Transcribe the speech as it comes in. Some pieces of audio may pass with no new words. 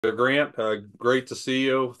Grant, great to see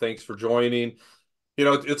you. Thanks for joining.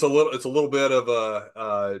 It's a little bit of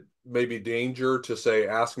a maybe danger to say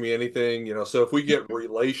ask me anything. So if we get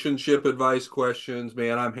relationship advice questions,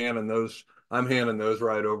 man, I'm handing those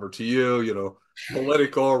right over to you.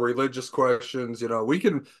 Political, religious questions.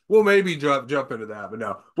 We'll maybe jump into that. But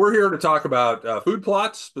no, we're here to talk about food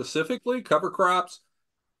plots specifically, cover crops,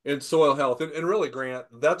 and soil health. And really, Grant,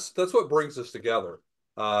 that's what brings us together.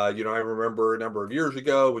 I remember a number of years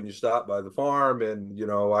ago when you stopped by the farm and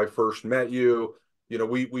I first met you.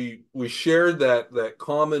 We shared that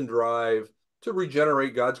common drive to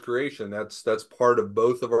regenerate God's creation. That's part of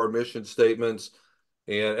both of our mission statements.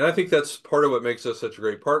 And I think that's part of what makes us such a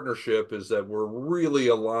great partnership is that we're really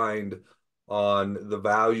aligned on the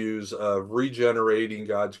values of regenerating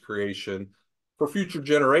God's creation for future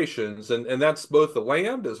generations. And that's both the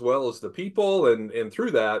land as well as the people and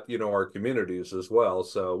through that, our communities as well.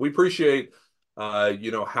 So we appreciate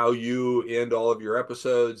how you end all of your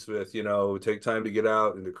episodes with, take time to get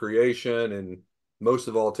out into creation and most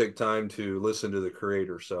of all take time to listen to the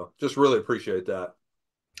creator. So just really appreciate that.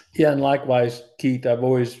 Yeah, and likewise, Keith, I've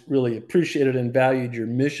always really appreciated and valued your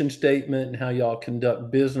mission statement and how y'all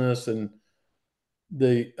conduct business and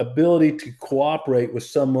the ability to cooperate with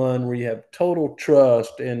someone where you have total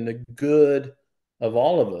trust and the good of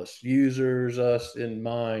all of us, users, us in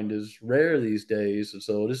mind, is rare these days. And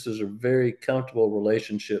so this is a very comfortable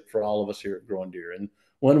relationship for all of us here at Growing Deer and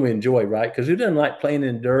one we enjoy, right? Because who doesn't like playing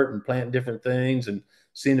in dirt and planting different things and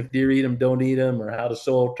seeing if deer eat them, don't eat them, or how the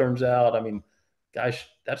soil turns out? I mean, gosh,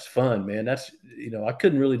 that's fun, man. I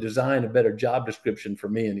couldn't really design a better job description for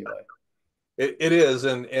me anyway. It is,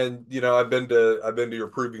 and I've been to your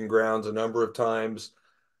proving grounds a number of times,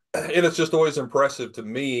 and it's just always impressive to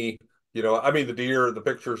me. I mean, the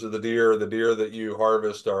pictures of the deer that you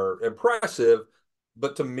harvest are impressive,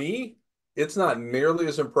 but to me, it's not nearly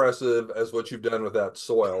as impressive as what you've done with that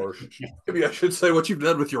soil, or maybe I should say what you've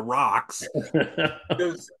done with your rocks.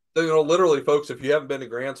 Because literally, folks, if you haven't been to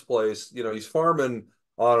Grant's place, he's farming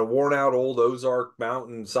on a worn out old Ozark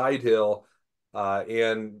Mountain side hill.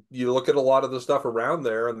 And you look at a lot of the stuff around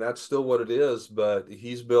there, and that's still what it is. But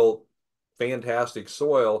he's built fantastic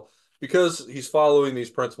soil because he's following these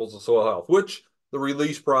principles of soil health, which the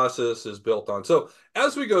release process is built on. So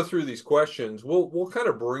as we go through these questions, we'll kind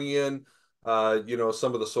of bring in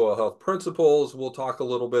some of the soil health principles. We'll talk a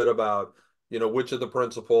little bit about which of the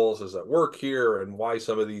principles is at work here and why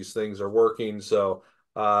some of these things are working. So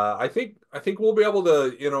I think we'll be able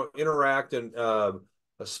to interact and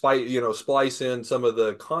splice in some of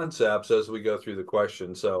the concepts as we go through the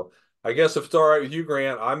question. So I guess if it's all right with you,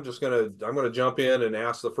 Grant, I'm gonna jump in and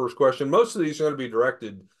ask the first question. Most of these are going to be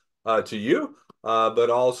directed to you, but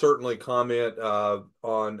I'll certainly comment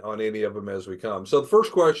on any of them as we come. So the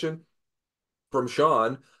first question from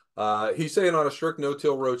Sean, he's saying on a strict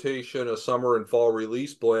no-till rotation of summer and fall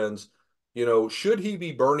release blends, should he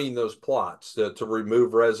be burning those plots to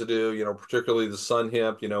remove residue, particularly the sun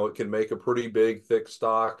hemp, it can make a pretty big, thick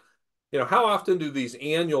stalk. How often do these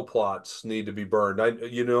annual plots need to be burned?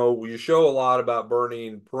 You show a lot about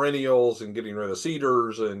burning perennials and getting rid of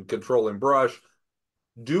cedars and controlling brush.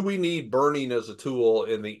 Do we need burning as a tool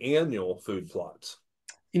in the annual food plots?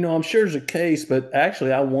 I'm sure there's a case, but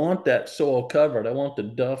actually, I want that soil covered. I want the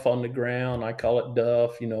duff on the ground. I call it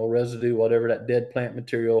duff, residue, whatever, that dead plant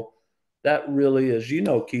material. That really, as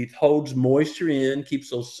Keith, holds moisture in, keeps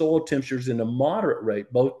those soil temperatures in a moderate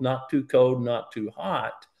rate, both not too cold, not too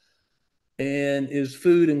hot, and is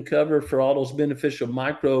food and cover for all those beneficial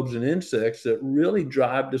microbes and insects that really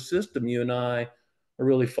drive the system you and I are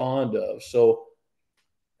really fond of. So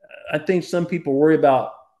I think some people worry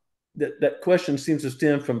about that question seems to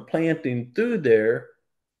stem from planting through there.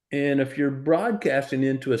 And if you're broadcasting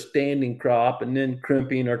into a standing crop and then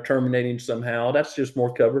crimping or terminating somehow, that's just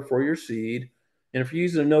more cover for your seed. And if you're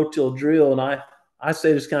using a no-till drill, and I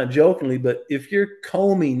say this kind of jokingly, but if you're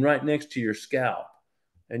combing right next to your scalp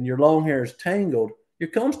and your long hair is tangled, your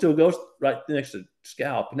comb still goes right next to the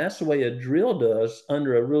scalp. And that's the way a drill does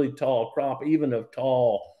under a really tall crop, even a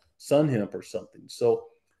tall sun hemp or something. So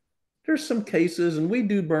there's some cases, and we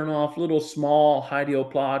do burn off little small hydeo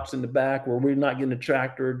plots in the back where we're not getting a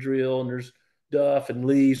tractor or drill, and there's duff and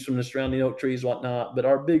leaves from the surrounding oak trees, whatnot. But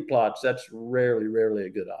our big plots, that's rarely, rarely a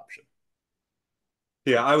good option.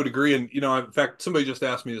 Yeah, I would agree. And in fact, somebody just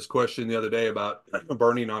asked me this question the other day about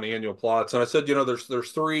burning on annual plots, and I said,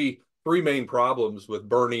 there's three main problems with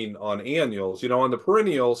burning on annuals. On the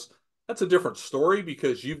perennials, that's a different story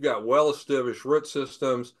because you've got well-established root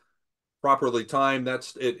systems, properly timed.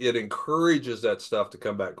 It encourages that stuff to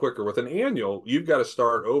come back quicker. With an annual, you've got to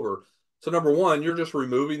start over. So number one, you're just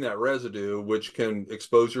removing that residue, which can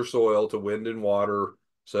expose your soil to wind and water.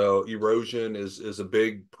 So erosion is a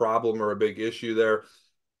big problem or a big issue there.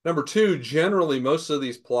 Number two, generally most of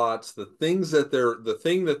these plots, the thing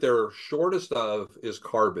that they're shortest of is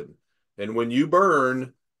carbon. And when you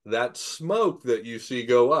burn, that smoke that you see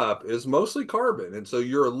go up is mostly carbon. And so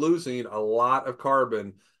you're losing a lot of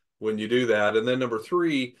carbon when you do that. And then number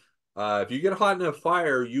three, if you get a hot enough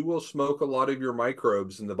fire, you will smoke a lot of your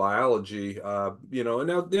microbes in the biology. And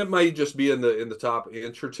now it might just be in the top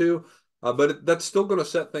inch or two, but that's still going to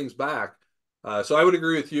set things back. So I would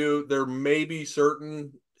agree with you. There may be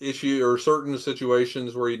certain issue or certain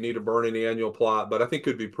situations where you need to burn an annual plot, but I think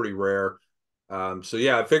could be pretty rare. So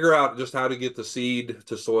yeah, figure out just how to get the seed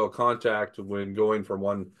to soil contact when going from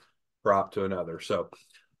one crop to another. So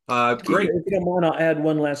Keith, great. if you don't mind, I'll add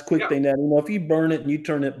one last quick Yeah. thing that, if you burn it and you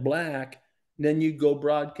turn it black, then you go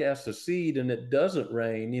broadcast the seed and it doesn't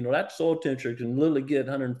rain, that soil temperature can literally get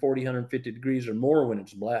 140, 150 degrees or more when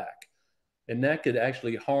it's black. And that could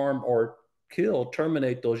actually harm or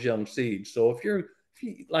terminate those young seeds. So if you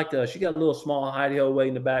like she got a little small hidey hole way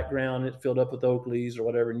in the background, it's filled up with oak leaves or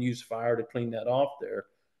whatever, and use fire to clean that off there.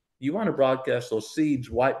 You want to broadcast those seeds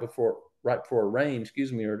right before it rains,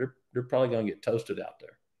 excuse me, or they're probably going to get toasted out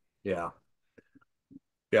there. Yeah.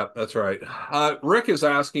 Yeah, that's right. Rick is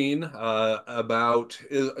asking about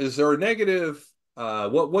is there a negative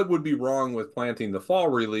what would be wrong with planting the fall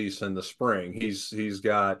release in the spring? He's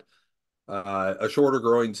got a shorter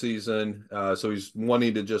growing season, so he's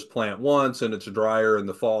wanting to just plant once, and it's drier in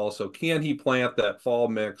the fall. So can he plant that fall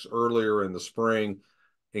mix earlier in the spring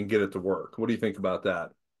and get it to work? What do you think about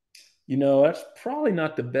that? That's probably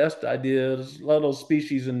not the best idea. A lot of those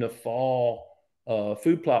species in the fall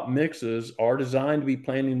food plot mixes are designed to be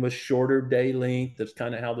planting with shorter day length. That's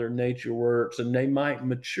kind of how their nature works. And they might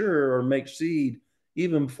mature or make seed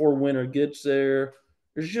even before winter gets there.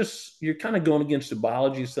 You're kind of going against the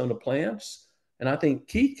biology of some of the plants. And I think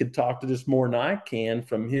Keith could talk to this more than I can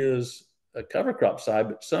from his cover crop side.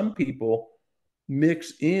 But some people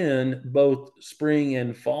mix in both spring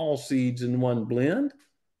and fall seeds in one blend.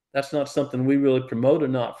 That's not something we really promote or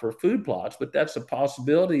not for food plots, but that's a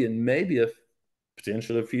possibility and maybe a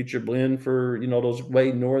potential future blend for those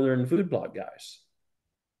way northern food plot guys.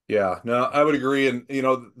 Yeah, no, I would agree. And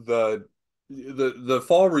the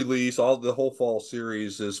fall release, all the whole fall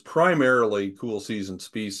series is primarily cool season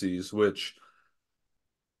species, which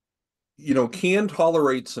can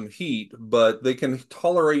tolerate some heat, but they can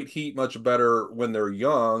tolerate heat much better when they're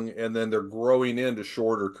young and then they're growing into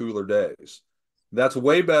shorter, cooler days. That's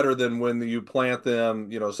way better than when you plant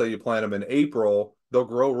them, say you plant them in April, they'll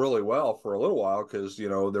grow really well for a little while because,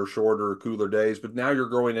 they're shorter, cooler days, but now you're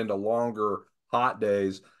growing into longer, hot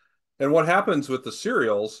days. And what happens with the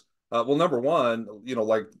cereals? Well, number one,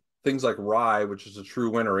 like things like rye, which is a true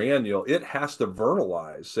winter annual, it has to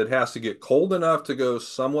vernalize. It has to get cold enough to go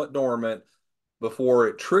somewhat dormant before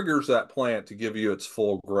it triggers that plant to give you its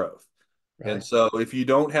full growth. And Right. so, if you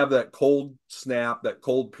don't have that cold snap, that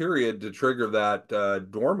cold period to trigger that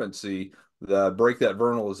dormancy, break that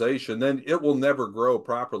vernalization, then it will never grow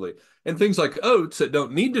properly. And things like oats that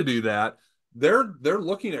don't need to do that, they're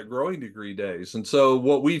looking at growing degree days. And so,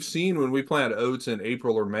 what we've seen when we plant oats in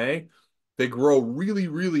April or May, they grow really,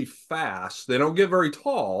 really fast. They don't get very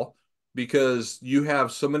tall because you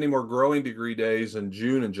have so many more growing degree days in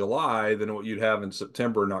June and July than what you'd have in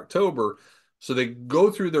September and October. So they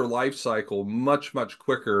go through their life cycle much, much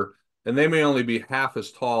quicker, and they may only be half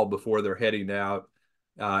as tall before they're heading out.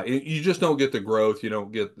 You just don't get the growth. You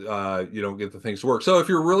don't get the things to work. So if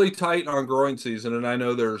you're really tight on growing season, and I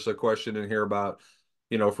know there's a question in here about,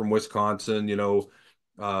 from Wisconsin,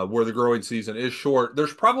 where the growing season is short,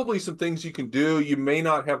 there's probably some things you can do. You may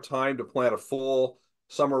not have time to plant a full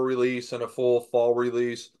summer release and a full fall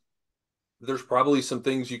release. There's probably some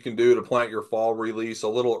things you can do to plant your fall release a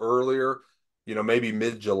little earlier, maybe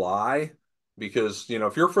mid-July, because,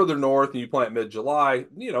 if you're further north and you plant mid-July,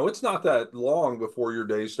 it's not that long before your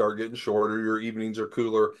days start getting shorter, your evenings are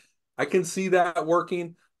cooler. I can see that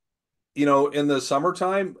working. In the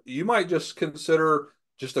summertime, you might just consider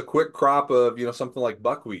just a quick crop of, something like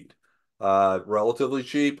buckwheat. Relatively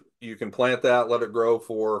cheap. You can plant that, let it grow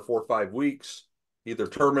for 4 or 5 weeks, either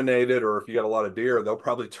terminate it, or if you got a lot of deer, they'll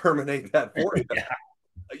probably terminate that for you. Yeah.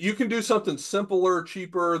 You can do something simpler,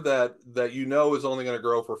 cheaper that is only going to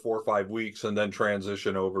grow for 4 or 5 weeks and then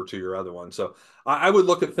transition over to your other one. So I would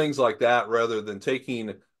look at things like that rather than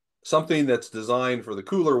taking something that's designed for the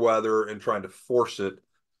cooler weather and trying to force it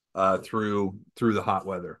through the hot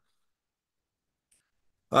weather.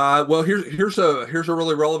 Well, here's a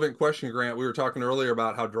really relevant question, Grant. We were talking earlier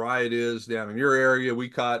about how dry it is down in your area. We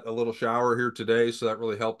caught a little shower here today, so that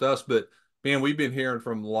really helped us. But man, we've been hearing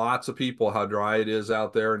from lots of people how dry it is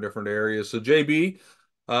out there in different areas. So JB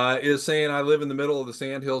is saying, I live in the middle of the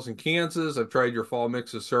Sandhills in Kansas. I've tried your fall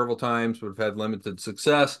mixes several times, but have had limited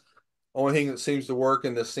success. Only thing that seems to work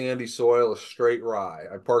in this sandy soil is straight rye.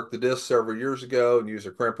 I parked the disc several years ago and used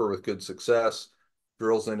a crimper with good success.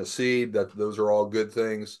 Drills in a seed. Those are all good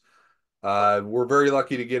things. We're very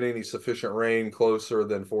lucky to get any sufficient rain closer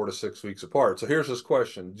than 4 to 6 weeks apart. So here's this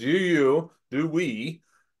question. Do we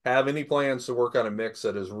have any plans to work on a mix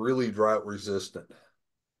that is really drought resistant?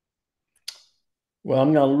 Well,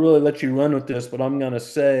 I'm going to really let you run with this, but I'm going to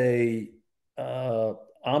say uh,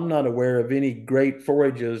 I'm not aware of any great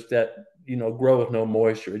forages that grow with no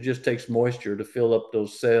moisture. It just takes moisture to fill up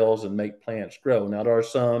those cells and make plants grow. Now there are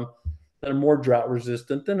some that are more drought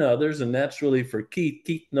resistant than others, and that's really for Keith.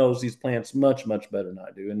 Keith knows these plants much better than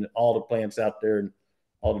I do, and all the plants out there in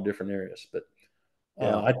all the different areas. But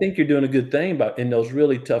Yeah. I think you're doing a good thing about in those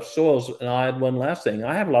really tough soils. And I had one last thing.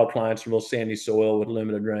 I have a lot of clients in real sandy soil with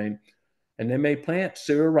limited rain, and they may plant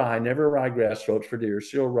cereal rye, never ryegrass roach for deer,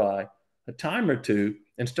 cereal rye, a time or two,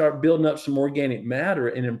 and start building up some organic matter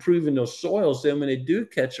and improving those soils. Then when they do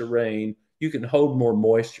catch a rain, you can hold more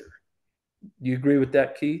moisture. Do you agree with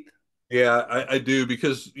that, Keith? Yeah, I do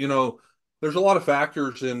because, there's a lot of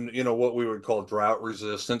factors in, what we would call drought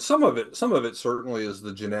resistant. Some of it certainly is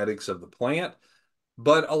the genetics of the plant.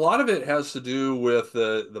 But a lot of it has to do with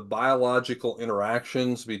the biological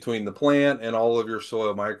interactions between the plant and all of your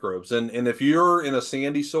soil microbes. And if you're in a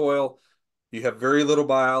sandy soil, you have very little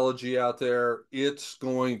biology out there, it's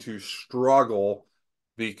going to struggle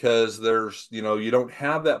because you don't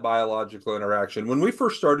have that biological interaction. When we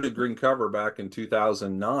first started Green Cover back in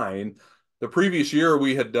 2009, the previous year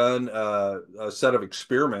we had done a set of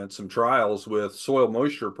experiments, some trials with soil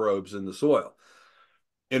moisture probes in the soil.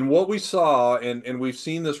 And what we saw, and we've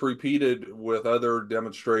seen this repeated with other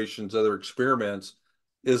demonstrations, other experiments,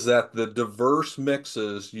 is that the diverse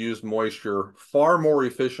mixes use moisture far more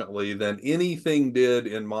efficiently than anything did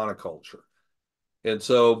in monoculture. And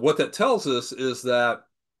so what that tells us is that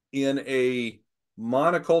in a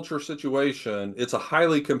monoculture situation, it's a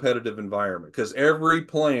highly competitive environment because every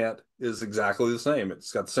plant is exactly the same.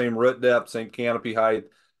 It's got the same root depth, same canopy height,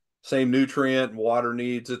 same nutrient and water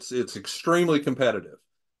needs. It's extremely competitive.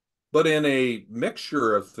 But in a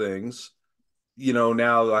mixture of things,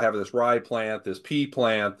 now I have this rye plant, this pea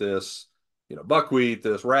plant, this, buckwheat,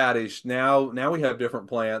 this radish. Now we have different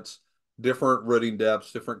plants, different rooting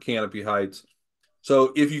depths, different canopy heights.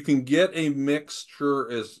 So if you can get a mixture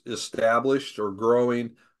is established or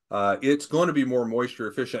growing, it's going to be more moisture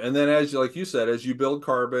efficient. And then as like you said, as you build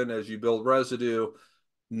carbon, as you build residue,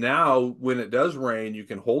 now when it does rain, you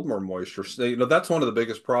can hold more moisture. So, that's one of the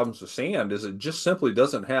biggest problems with sand is it just simply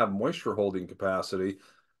doesn't have moisture holding capacity.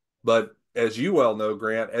 But as you well know,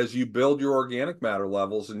 Grant, as you build your organic matter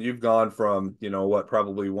levels and you've gone from, what,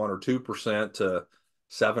 probably 1 or 2% to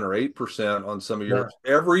 7 or 8% on some of Yeah. your,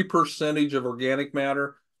 every percentage of organic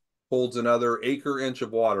matter holds another acre inch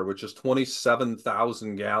of water, which is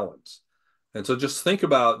 27,000 gallons. And so just think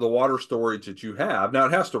about the water storage that you have. Now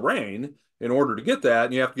it has to rain in order to get that,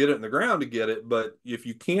 and you have to get it in the ground to get it. But if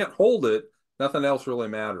you can't hold it, nothing else really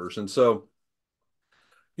matters. And so,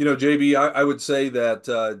 JB, I would say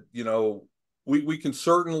that we can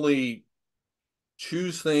certainly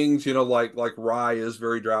choose things, like rye is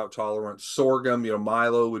very drought tolerant. Sorghum,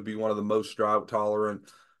 milo would be one of the most drought tolerant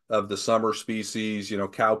of the summer species.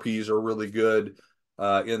 Cowpeas are really good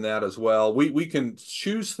in that as well. We can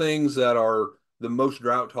choose things that are the most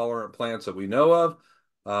drought tolerant plants that we know of,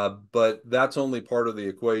 but that's only part of the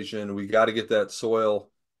equation. We got to get that soil,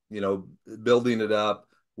 building it up.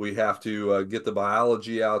 We have to get the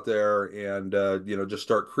biology out there and just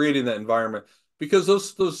start creating that environment because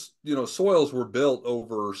those soils were built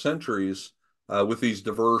over centuries with these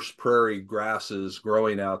diverse prairie grasses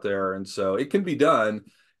growing out there, and so it can be done.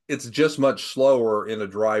 It's just much slower in a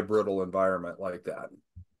dry, brittle environment like that.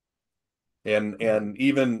 And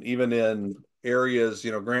even in areas,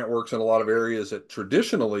 Grant works in a lot of areas that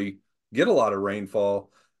traditionally get a lot of rainfall,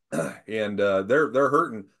 and they're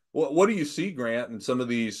hurting. What do you see, Grant, in some of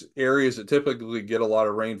these areas that typically get a lot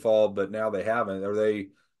of rainfall, but now they haven't? Are they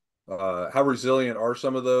how resilient are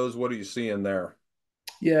some of those? What are you seeing there?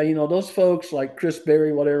 Yeah, those folks like Chris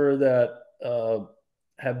Berry, whatever, that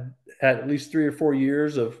have had at least 3 or 4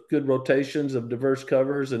 years of good rotations of diverse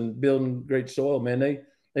covers and building great soil, man,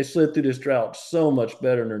 they slid through this drought so much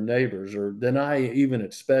better than their neighbors or than I even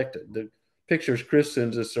expected. The pictures Chris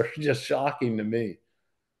sends us are just shocking to me.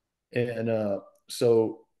 And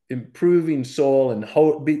So improving soil and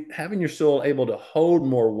having your soil able to hold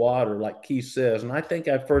more water, like Keith says. And I think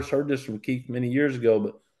I first heard this from Keith many years ago,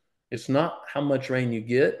 but it's not how much rain you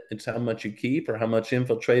get, it's how much you keep or how much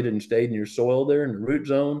infiltrated and stayed in your soil there in the root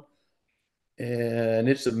zone. And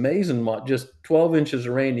it's amazing what just 12 inches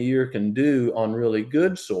of rain a year can do on really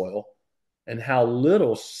good soil and how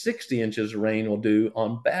little 60 inches of rain will do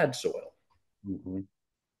on bad soil. Mhm.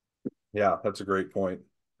 Yeah, that's a great point.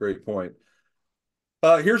 Great point.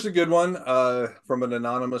 Here's a good one from an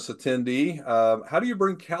anonymous attendee. How do you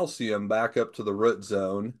bring calcium back up to the root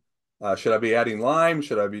zone? Should I be adding lime?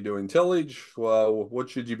 Should I be doing tillage? Well, what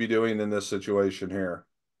should you be doing in this situation here?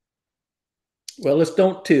 Well, let's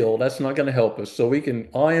don't till. That's not going to help us. So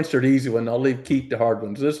I'll answer the easy one. I'll leave Keith the hard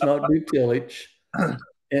ones. Let's not do tillage.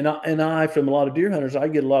 And I, from a lot of deer hunters, I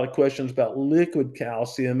get a lot of questions about liquid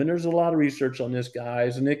calcium, and there's a lot of research on this,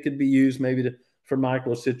 guys, and it could be used maybe for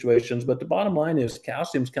micro situations. But the bottom line is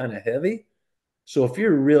calcium's kind of heavy. So if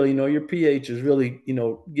you're really, your pH is really,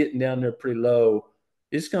 getting down there pretty low,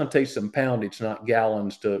 it's going to take some poundage, not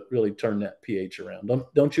gallons, to really turn that pH around.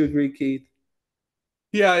 Don't you agree, Keith?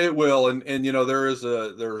 Yeah, it will. And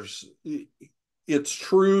it's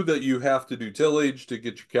true that you have to do tillage to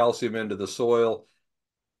get your calcium into the soil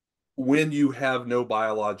when you have no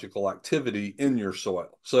biological activity in your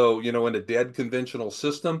soil. So, in a dead conventional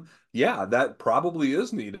system, yeah, that probably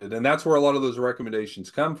is needed. And that's where a lot of those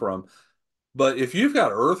recommendations come from. But if you've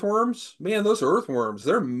got earthworms, man, those earthworms,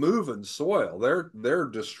 they're moving soil. They're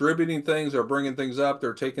distributing things, they're bringing things up,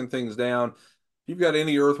 they're taking things down. If you've got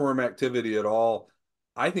any earthworm activity at all,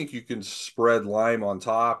 I think you can spread lime on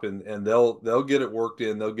top and they'll get it worked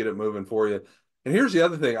in, they'll get it moving for you. And here's the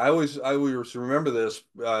other thing. I always remember this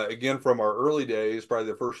again from our early days,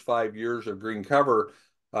 probably the first 5 years of green cover.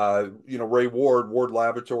 Ray Ward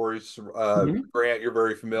Laboratories, Hmm. Grant, you're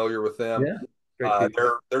very familiar with them. Yeah, great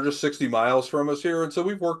people. They're just 60 miles from us here, and so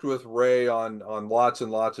we've worked with Ray on lots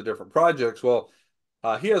and lots of different projects. Well,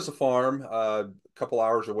 he has a farm a couple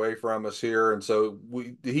hours away from us here, and so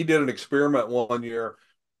he did an experiment one year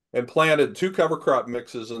and planted two cover crop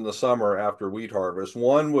mixes in the summer after wheat harvest.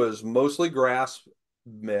 One was mostly grass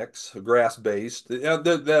based.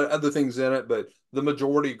 There other things in it, but the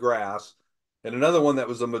majority grass, and another one that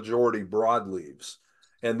was the majority broadleaves.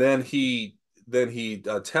 And then he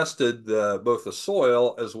tested both the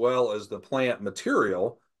soil as well as the plant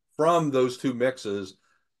material from those two mixes.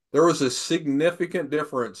 There was a significant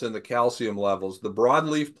difference in the calcium levels. The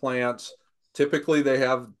broadleaf plants, typically they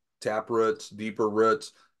have tap roots, deeper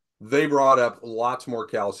roots. They brought up lots more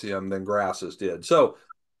calcium than grasses did. So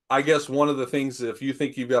I guess one of the things, if you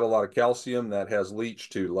think you've got a lot of calcium that has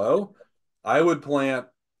leached too low, I would plant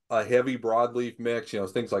a heavy broadleaf mix,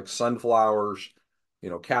 things like sunflowers,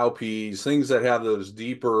 cowpeas, things that have those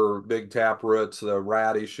deeper big tap roots, the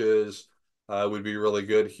radishes would be really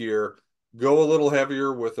good here. Go a little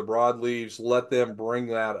heavier with the broadleaves, let them bring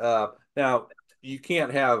that up. Now, you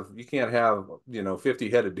can't have 50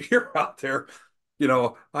 headed deer out there.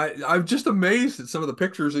 I'm just amazed at some of the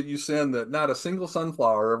pictures that you send that not a single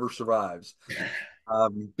sunflower ever survives,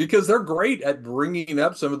 because they're great at bringing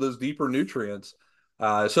up some of those deeper nutrients.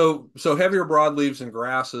 So heavier broadleaves and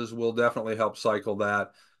grasses will definitely help cycle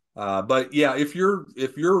that. But yeah, if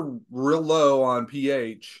you're real low on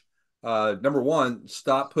pH, number one,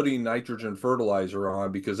 stop putting nitrogen fertilizer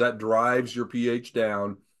on because that drives your pH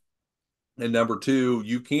down. And number two,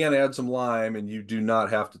 you can add some lime and you do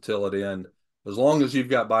not have to till it in as long as you've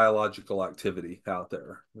got biological activity out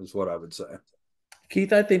there, is what I would say.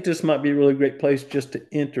 Keith, I think this might be a really great place just to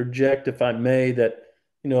interject, if I may, that,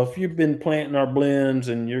 if you've been planting our blends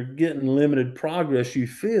and you're getting limited progress, you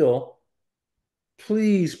feel,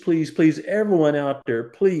 please, please, please, everyone out there,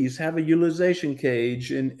 please have a utilization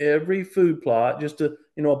cage in every food plot, just a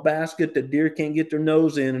basket that deer can't get their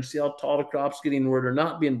nose in and see how tall the crop's getting where they're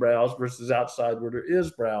not being browsed versus outside where there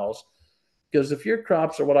is browse. Because if your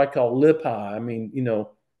crops are what I call lip high, I mean,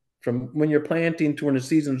 from when you're planting to when the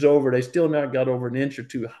season's over, they still not got over an inch or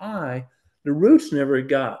two high. The roots never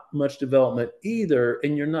got much development either,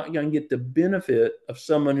 and you're not going to get the benefit of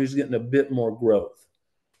someone who's getting a bit more growth.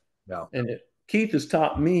 Yeah. Keith has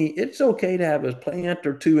taught me it's okay to have a plant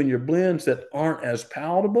or two in your blends that aren't as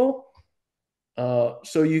palatable,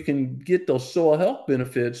 so you can get those soil health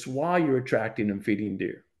benefits while you're attracting and feeding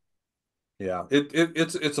deer. Yeah,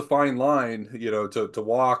 it's a fine line, to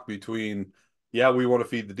walk between, yeah, we want to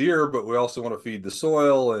feed the deer, but we also want to feed the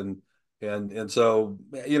soil and so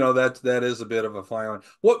that is a bit of a fine line.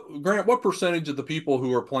 What percentage of the people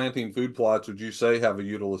who are planting food plots would you say have a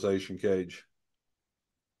utilization cage?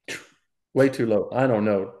 Way too low. I don't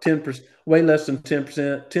know. 10%, way less than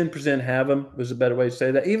 10%. 10% have them was a better way to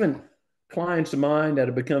say that. Even clients of mine that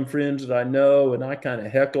have become friends that I know, and I kind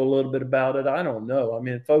of heckle a little bit about it. I don't know. I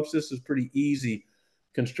mean, folks, this is pretty easy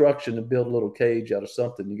construction to build a little cage out of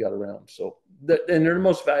something you got around. So, and they're the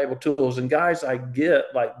most valuable tools. And guys I get,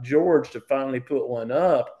 like George, to finally put one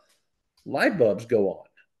up, light bulbs go on.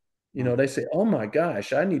 You know, they say, oh my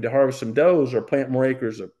gosh, I need to harvest some does or plant more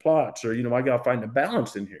acres of plots, or, I got to find a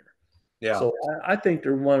balance in here. Yeah. So I think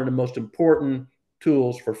they're one of the most important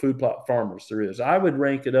tools for food plot farmers there is. I would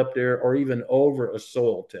rank it up there or even over a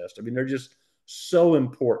soil test. I mean, they're just so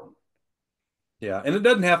important. Yeah, and it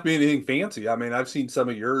doesn't have to be anything fancy. I mean, I've seen some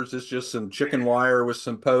of yours. It's just some chicken wire with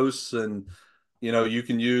some posts, and you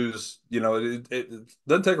can use. It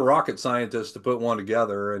doesn't take a rocket scientist to put one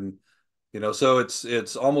together, and so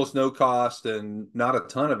it's almost no cost and not a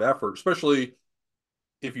ton of effort. Especially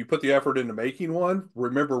if you put the effort into making one,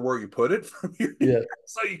 remember where you put it from your Yeah,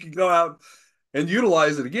 so you can go out and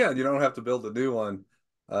utilize it again. You don't have to build a new one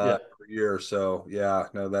yeah. every year. So yeah,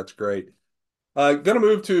 no, that's great. Going to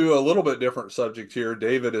move to a little bit different subject here.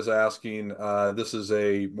 David is asking, this is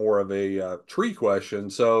a more of a tree question.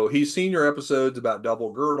 So he's seen your episodes about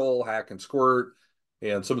double girdle, hack and squirt,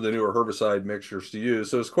 and some of the newer herbicide mixtures to use.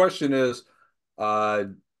 So his question is, uh,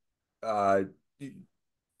 uh,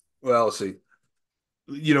 well, let's see,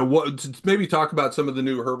 maybe talk about some of the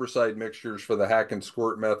new herbicide mixtures for the hack and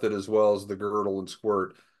squirt method as well as the girdle and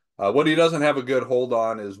squirt. What he doesn't have a good hold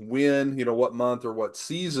on is when, what month or what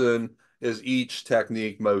season is each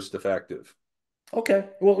technique most effective. Okay.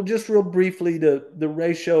 Well, just real briefly, the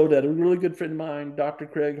ratio that a really good friend of mine, Dr.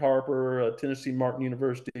 Craig Harper, Tennessee Martin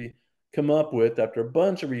University, come up with after a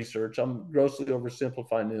bunch of research, I'm grossly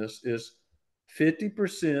oversimplifying this, is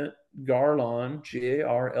 50% Garlon,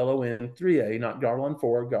 Garlon 3A, not Garlon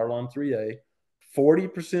 4, Garlon 3A,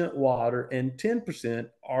 40% water, and 10%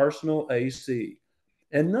 Arsenal AC.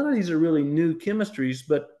 And none of these are really new chemistries,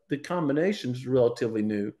 but the combination is relatively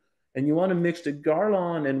new. And you want to mix the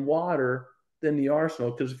Garlon and water than the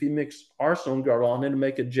Arsenal, because if you mix Arsenal and Garlon, it'll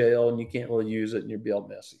make a gel and you can't really use it and you'll be all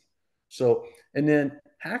messy. So, and then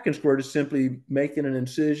hack and squirt is simply making an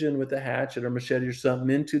incision with a hatchet or machete or something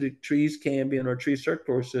into the tree's cambium or tree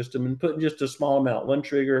circulatory system and putting just a small amount, 1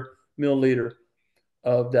 milliliter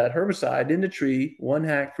of that herbicide in the tree, one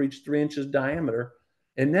hack for each 3 inches diameter.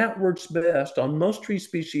 And that works best on most tree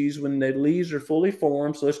species when the leaves are fully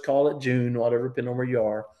formed. So let's call it June, whatever, depending on where you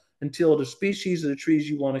are, until the species of the trees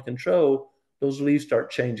you want to control, those leaves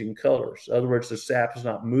start changing colors. In other words, the sap is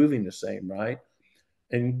not moving the same, right?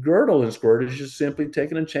 And girdle and squirt is just simply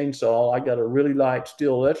taking a chainsaw. I got a really light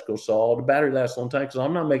steel electrical saw. The battery lasts a long time because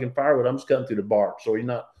I'm not making firewood. I'm just cutting through the bark. So you're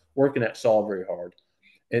not working that saw very hard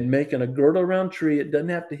and making a girdle around tree. It doesn't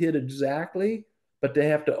have to hit exactly, but they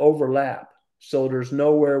have to overlap. So there's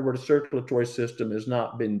nowhere where the circulatory system has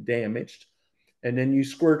not been damaged. And then you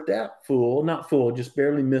squirt that full, not full, just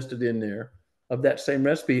barely missed it in there of that same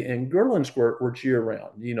recipe. And girdle and squirt works year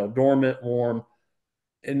round, dormant, warm.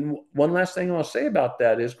 And one last thing I'll say about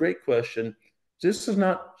that is great question. This is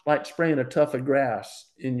not like spraying a tuft of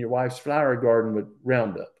grass in your wife's flower garden with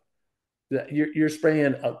Roundup. You're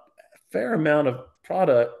spraying a fair amount of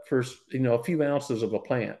product for a few ounces of a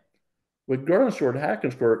plant. With garden squirt, hack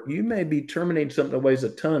and squirt, you may be terminating something that weighs a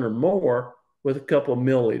ton or more with a couple of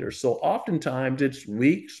milliliters. So oftentimes it's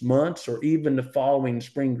weeks, months, or even the following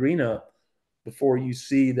spring green up before you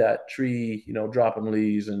see that tree, dropping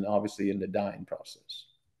leaves and obviously in the dying process.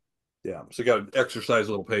 Yeah. So you got to exercise a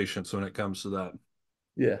little patience when it comes to that.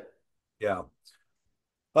 Yeah. Yeah.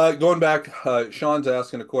 Going back, Sean's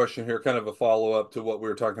asking a question here, kind of a follow-up to what we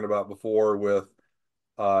were talking about before with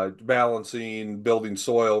balancing building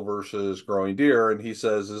soil versus growing deer. And he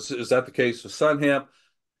says, is that the case with sun hemp?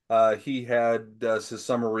 He had his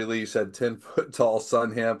summer release had 10-foot tall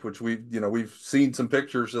sun hemp, which we've seen some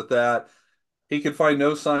pictures of that. He could find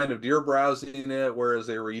no sign of deer browsing it, whereas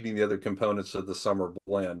they were eating the other components of the summer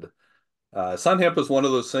blend. Sun hemp is one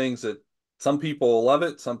of those things that some people love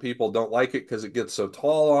it, some people don't like it because it gets so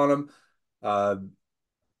tall on them. Uh,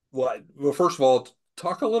 well, first of all,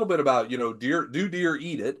 talk a little bit about, deer, do deer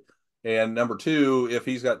eat it? And number two, if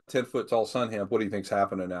he's got 10-foot tall sun hemp, what do you think's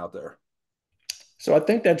happening out there? So I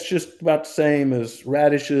think that's just about the same as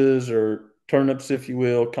radishes or turnips, if you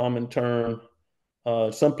will, common term.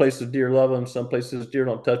 Some places deer love them, some places deer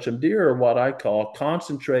don't touch them. Deer are what I call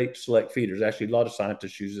concentrate select feeders. Actually, a lot of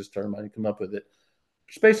scientists use this term. I didn't come up with it.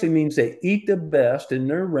 Which basically means they eat the best in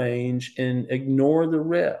their range and ignore the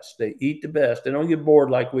rest. They eat the best. They don't get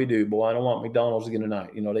bored like we do. Boy, I don't want McDonald's again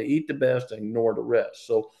tonight. They eat the best and ignore the rest.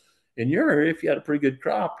 So in your area, if you had a pretty good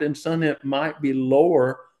crop, then sun hemp might be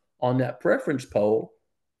lower on that preference pole,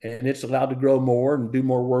 and it's allowed to grow more and do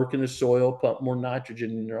more work in the soil, pump more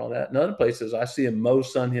nitrogen and all that. In other places, I see them mow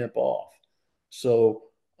sun hemp off. So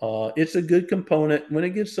it's a good component. When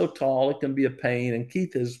it gets so tall, it can be a pain. And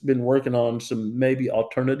Keith has been working on some maybe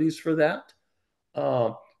alternatives for that.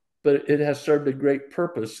 Uh, but it has served a great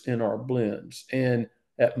purpose in our blends. And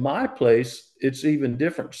at my place, it's even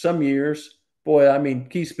different. Some years, boy, I mean,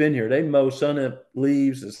 Keith's been here. They mow sun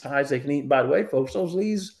leaves as high as they can eat. And by the way, folks, those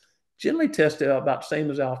leaves generally test out about the same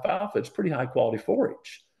as alfalfa. It's pretty high quality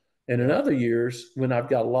forage. And in Yeah. other years, when I've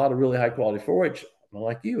got a lot of really high quality forage, I'm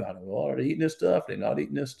like you, I don't know, are they eating this stuff? They're not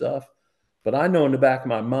eating this stuff. But I know in the back of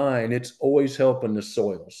my mind, it's always helping the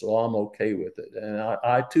soil. So I'm okay with it. And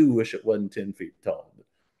I too wish it wasn't 10 feet tall. But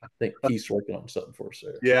I think Keith's working on something for us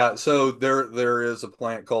there. Yeah, so there is a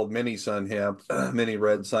plant called mini sun hemp, mini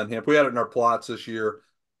red sun hemp. We had it in our plots this year.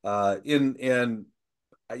 In and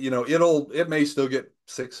it may still get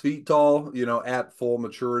 6 feet tall, at full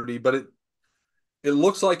maturity, but it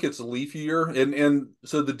looks like it's leafier, and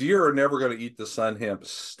so the deer are never going to eat the sun hemp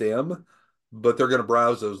stem, but they're going to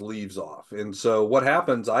browse those leaves off. And so what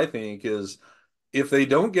happens, I think, is if they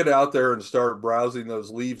don't get out there and start browsing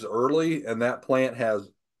those leaves early, and that plant has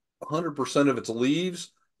 100% of its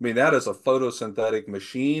leaves, I mean, that is a photosynthetic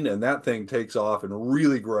machine, and that thing takes off and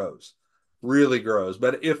really grows, really grows.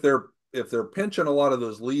 But if they're pinching a lot of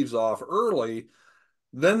those leaves off early,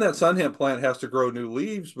 then that sun hemp plant has to grow new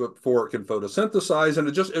leaves before it can photosynthesize, and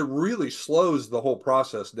it really slows the whole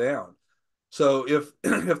process down. So if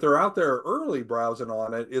if they're out there early browsing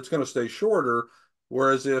on it, it's going to stay shorter.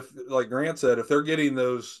 Whereas if, like Grant said, if they're getting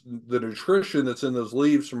the nutrition that's in those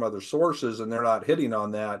leaves from other sources and they're not hitting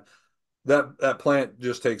on that, that plant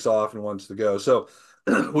just takes off and wants to go. So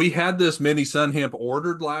we had this mini sun hemp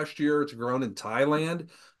ordered last year. It's grown in Thailand,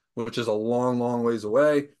 which is a long, long ways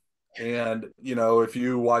away. And, if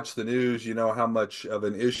you watch the news, you know how much of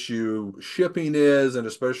an issue shipping is. And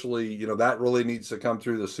especially, that really needs to come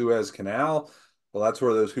through the Suez Canal. Well, that's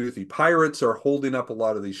where those Houthi pirates are holding up a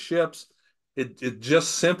lot of these ships. It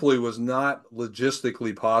just simply was not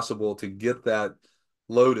logistically possible to get that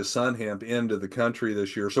load of sun hemp into the country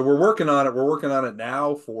this year. So we're working on it. We're working on it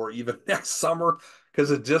now for even next summer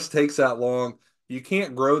because it just takes that long. You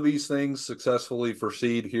can't grow these things successfully for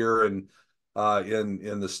seed here in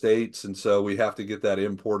the States, and so we have to get that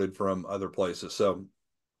imported from other places. So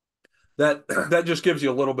that just gives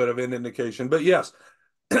you a little bit of an indication. But yes,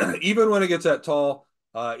 even when it gets that tall,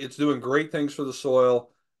 it's doing great things for the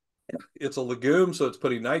soil. It's a legume, so it's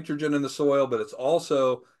putting nitrogen in the soil, but it's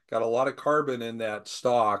also got a lot of carbon in that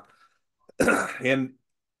stalk. And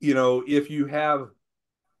if you have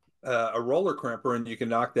a roller crimper and you can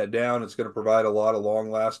knock that down, it's going to provide a lot of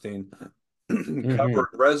long lasting Mm-hmm. cover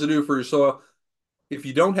and residue for your soil. If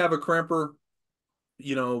you don't have a crimper,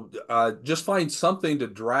 just find something to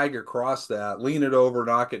drag across that, lean it over,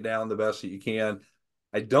 knock it down the best that you can.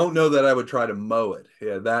 I don't know that I would try to mow it.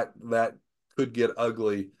 Yeah, that could get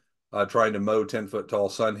ugly, trying to mow 10-foot tall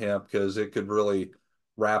sun hemp because it could really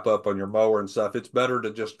wrap up on your mower and stuff. It's better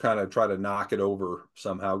to just kind of try to knock it over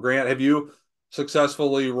somehow. Grant, have you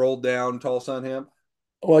successfully rolled down tall sun hemp?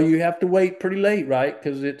 Well, you have to wait pretty late, right?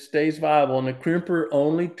 Because it stays viable. And the crimper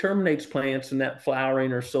only terminates plants in that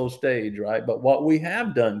flowering or sow stage, right? But what we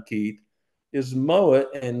have done, Keith, is mow it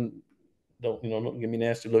and don't give me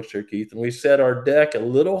nasty looks here, Keith. And we set our deck a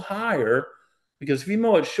little higher because if you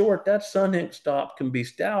mow it short, that sun hemp stop can be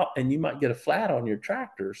stout and you might get a flat on your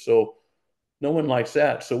tractor. So no one likes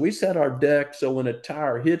that. So we set our deck so when a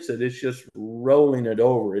tire hits it, it's just rolling it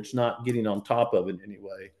over. It's not getting on top of it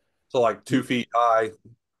anyway. So like 2 feet high.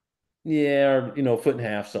 Yeah, or foot and a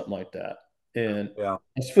half, something like that. And Yeah,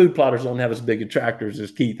 as food plotters don't have as big a tractors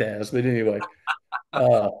as Keith has, but anyway,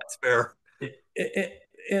 uh, that's fair.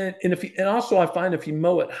 and if you, and also I find if you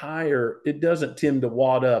mow it higher, it doesn't tend to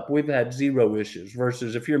wad up. We've had zero issues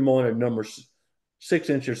versus if you're mowing at number 6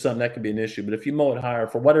 inch or something, that could be an issue. But if you mow it higher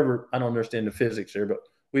for whatever, I don't understand the physics here, but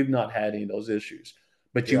we've not had any of those issues.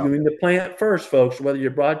 But you Yeah. need to plant first, folks, whether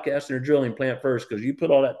you're broadcasting or drilling, plant first because you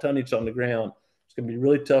put all that tonnage on the ground. It's going to be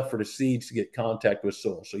really tough for the seeds to get contact with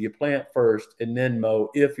soil. So you plant first and then mow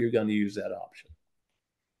if you're going to use that option.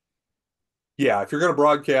 Yeah, if you're going to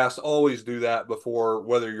broadcast, always do that before,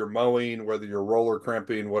 whether you're mowing, whether you're roller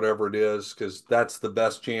crimping, whatever it is, because that's the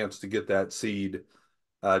best chance to get that seed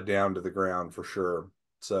down to the ground for sure.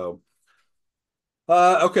 So,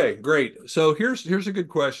 okay, great. So here's a good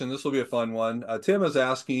question. This will be a fun one. Tim is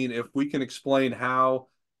asking if we can explain how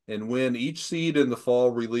and when each seed in the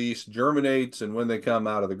fall release germinates and when they come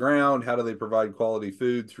out of the ground. How do they provide quality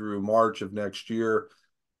food through March of next year?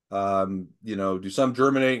 Do some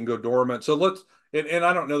germinate and go dormant? So and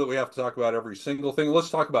I don't know that we have to talk about every single thing. Let's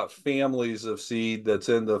talk about families of seed that's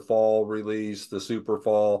in the fall release, the super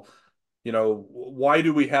fall. Why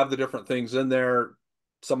do we have the different things in there?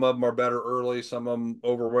 Some of them are better early, some of them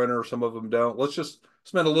over winter, some of them don't. Let's just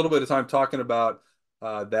spend a little bit of time talking about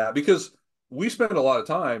that, because we spend a lot of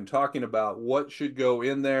time talking about what should go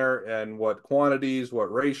in there and what quantities,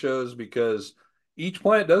 what ratios, because each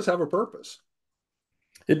plant does have a purpose.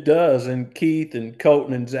 It does, and Keith and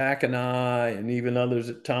Colton and Zach and I, and even others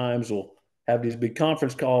at times will have these big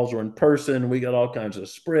conference calls or in person. We got all kinds of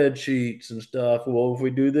spreadsheets and stuff. Well, if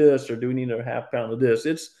we do this, or do we need a half pound of this?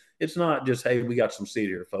 It's not just, hey, we got some seed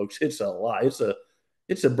here, folks. It's a lot.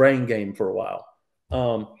 It's a brain game for a while.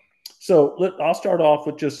 Um, I'll start off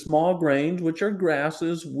with just small grains, which are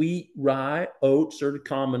grasses, wheat, rye, oats are the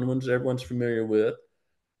common ones everyone's familiar with,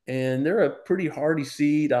 and they're a pretty hardy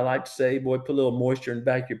seed. I like to say, boy, put a little moisture in the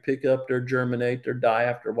back of your pickup, they're germinate, they're die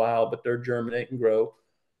after a while, but they're germinate and grow.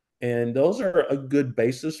 And those are a good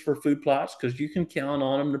basis for food plots because you can count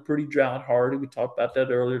on them. They're pretty drought hardy. We talked about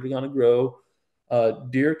that earlier. They're going to grow.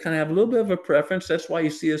 Deer kind of have a little bit of a preference. That's why you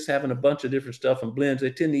see us having a bunch of different stuff and blends.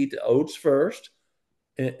 They tend to eat the oats first,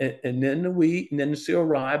 and then the wheat, and then the seal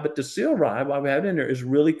rye. But the seal rye, while we have it in there, is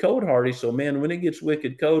really cold hardy. So, man, when it gets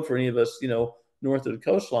wicked cold for any of us, north of the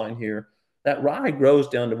coastline here, that rye grows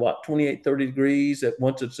down to what, 28, 30 degrees at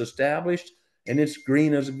once it's established, and it's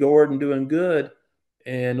green as a gourd and doing good.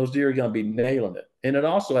 And those deer are going to be nailing it. And it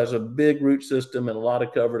also has a big root system and a lot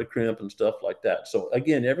of cover to crimp and stuff like that. So,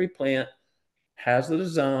 again, every plant has a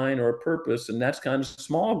design or a purpose, and that's kind of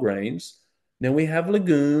small grains. Then we have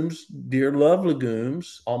legumes. Deer love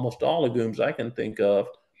legumes, almost all legumes I can think of,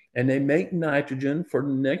 and they make nitrogen for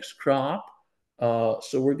the next crop.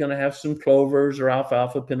 So we're going to have some clovers or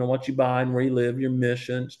alfalfa, depending on what you buy and where you live, your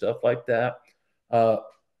mission, stuff like that. Uh,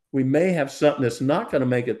 we may have something that's not going to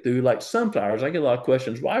make it through, like sunflowers. I get a lot of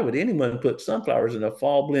questions. Why would anyone put sunflowers in a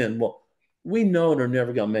fall blend? Well, we know they're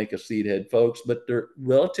never going to make a seed head, folks, but they're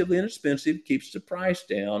relatively inexpensive, keeps the price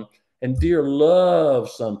down, and deer love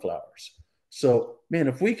sunflowers. So, man,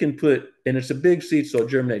 if we can put, and it's a big seed, so it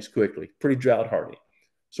germinates quickly, pretty drought hardy.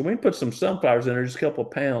 So we can put some sunflowers in there, just a couple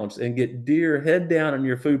of pounds, and get deer head down in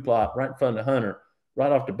your food plot right in front of the hunter,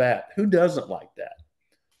 right off the bat. Who doesn't like that?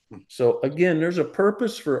 So again, there's a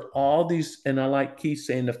purpose for all these, and I like Keith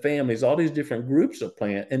saying the families, all these different groups of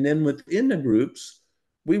plant, and then within the groups,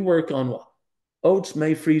 we work on oats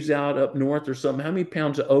may freeze out up north or something. How many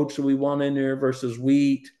pounds of oats do we want in there versus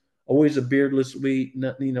wheat? Always a beardless wheat,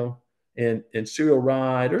 and cereal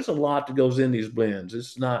rye. There's a lot that goes in these blends.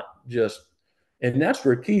 It's not just, and that's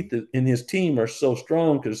where Keith and his team are so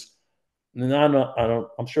strong because, and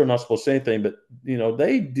I'm sure I'm not supposed to say anything, but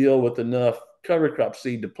they deal with enough cover crop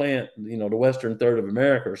seed to plant, the western third of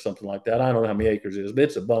America or something like that. I don't know how many acres it is, but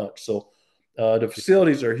it's a bunch. So the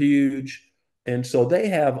facilities are huge. And so they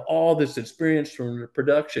have all this experience from the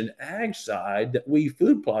production ag side that we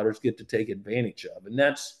food plotters get to take advantage of. And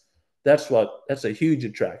that's a huge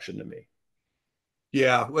attraction to me.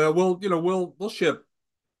 Yeah, well, we'll ship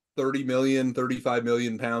 30 million, 35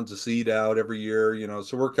 million pounds of seed out every year,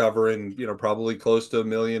 so we're covering, probably close to 1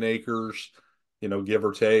 million acres, give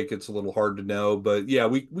or take. It's a little hard to know, but yeah,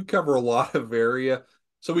 we cover a lot of area.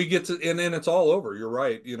 So we get to, and then it's all over. You're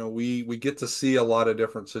right. We get to see a lot of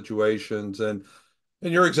different situations, and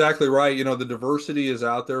you're exactly right. The diversity is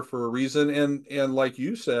out there for a reason. And like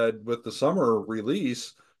you said, with the summer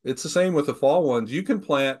release, it's the same with the fall ones. You can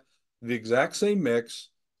plant the exact same mix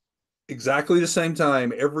exactly the same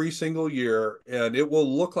time every single year, and it will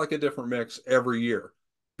look like a different mix every year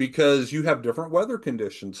because you have different weather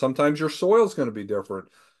conditions. Sometimes your soil is going to be different.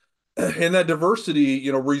 And that diversity,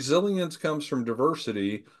 resilience comes from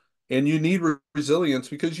diversity, and you need resilience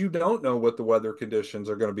because you don't know what the weather conditions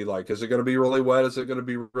are going to be like. Is it going to be really wet? Is it going to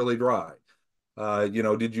be really dry?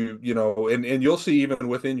 Did and you'll see even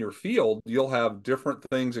within your field, you'll have different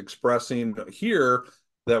things expressing here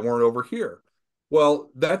that weren't over here. Well,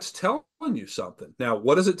 that's telling you something. Now,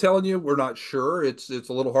 what is it telling you? We're not sure. It's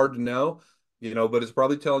a little hard to know, but it's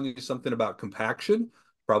probably telling you something about compaction,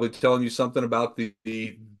 probably telling you something about the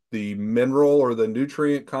mineral or the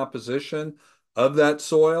nutrient composition of that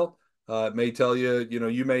soil. It may tell you,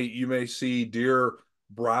 you may see deer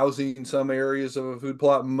browsing some areas of a food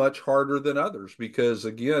plot much harder than others because,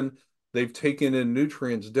 again, they've taken in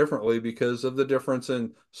nutrients differently because of the difference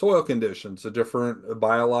in soil conditions, the different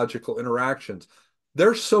biological interactions.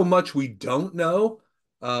 There's so much we don't know.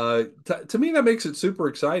 To me, that makes it super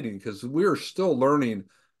exciting because we're still learning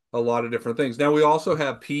a lot of different things. Now we also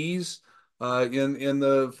have peas in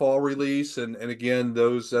the fall release, and again,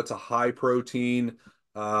 that's a high protein,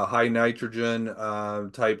 high nitrogen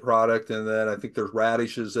type product, and then I think there's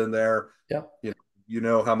radishes in there. Yep. You know, you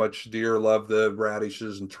know how much deer love the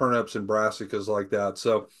radishes and turnips and brassicas like that.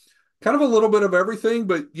 So kind of a little bit of everything,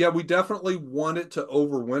 but yeah, we definitely want it to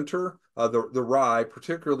overwinter the rye,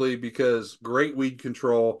 particularly because great weed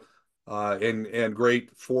control and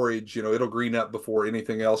great forage. You know, it'll green up before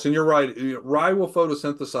anything else. And you're right, you know, rye will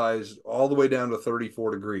photosynthesize all the way down to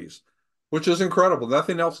 34 degrees, which is incredible.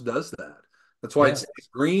 Nothing else does that. That's why Yeah. it's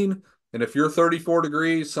green. And if you're 34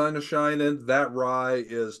 degrees, sun is shining, that rye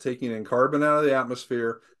is taking in carbon out of the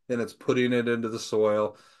atmosphere and it's putting it into the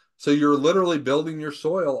soil. So you're literally building your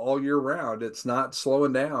soil all year round. It's not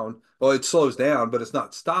slowing down. Well, it slows down, but it's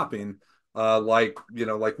not stopping. Like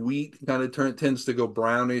like wheat kind of tends to go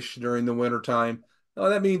brownish during the winter time.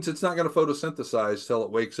 That means it's not going to photosynthesize till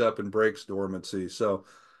it wakes up and breaks dormancy. So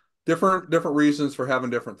different reasons for having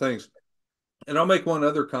different things. And I'll make one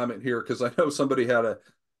other comment here because I know somebody had a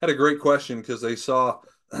great question because they saw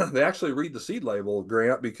they actually read the seed label,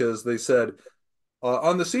 Grant, because they said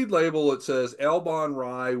on the seed label, it says Elbon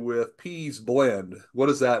rye with peas blend. What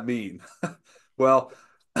does that mean? Well,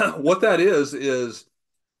 what that is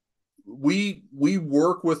we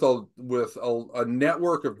work with a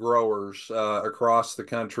network of growers across the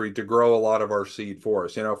country to grow a lot of our seed for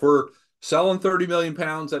us. You know, if we're selling 30 million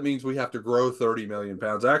pounds, that means we have to grow 30 million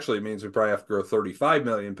pounds. Actually, it means we probably have to grow 35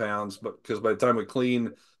 million pounds, but because by the time we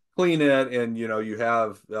clean it and you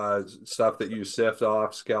have stuff that you sift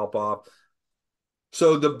off, scalp off,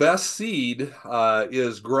 so the best seed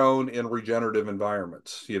is grown in regenerative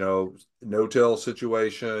environments, no-till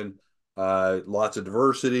situation, lots of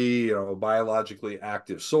diversity, biologically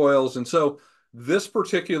active soils. And so this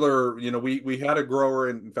particular, we had a grower,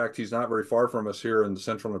 and in fact, he's not very far from us here in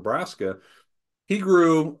central Nebraska. He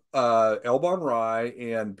grew Elbon rye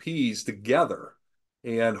and peas together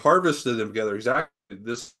and harvested them together. Exactly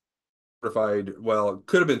this certified, well, it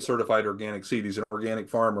could have been certified organic seed. He's an organic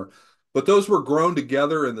farmer. But those were grown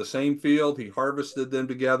together in the same field. He harvested them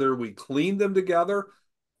together. We cleaned them together.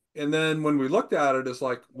 And then when we looked at it, it's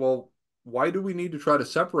like, well, why do we need to try to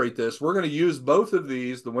separate this? We're going to use both of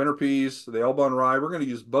these, the winter peas, the Elbon rye, we're going to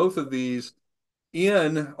use both of these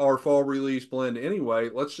in our fall release blend anyway.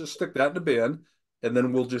 Let's just stick that in the bin and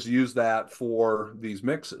then we'll just use that for these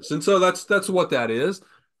mixes. And so that's what that is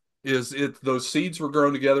it those seeds were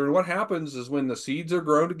grown together. And what happens is when the seeds are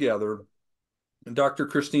grown together, and Dr.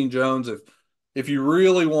 Christine Jones, if you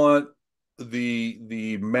really want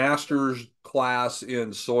the master's class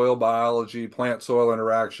in soil biology, plant soil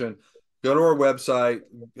interaction, go to our website,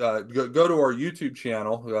 go to our YouTube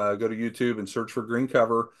channel, go to YouTube and search for green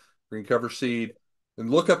cover seed, and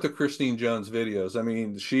look up the Christine Jones videos. I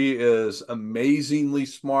mean, she is amazingly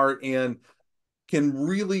smart and can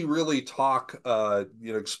really talk,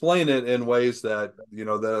 explain it in ways that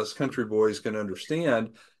that us country boys can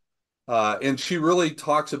understand. And she really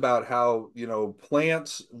talks about how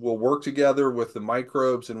plants will work together with the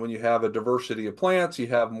microbes, and when you have a diversity of plants, you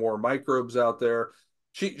have more microbes out there.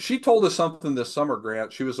 She told us something this summer,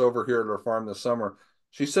 Grant. She was over here at our farm this summer.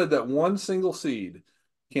 She said that one single seed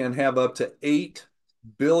can have up to 8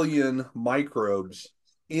 billion microbes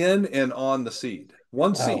in and on the seed.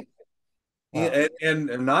 One Wow. seed. Wow.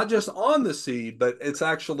 And not just on the seed, but it's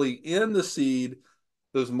actually in the seed.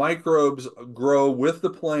 Those microbes grow with the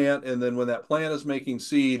plant, and then when that plant is making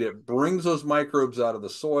seed, it brings those microbes out of the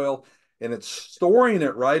soil and it's storing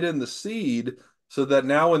it right in the seed so that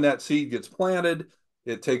now when that seed gets planted,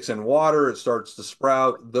 it takes in water, it starts to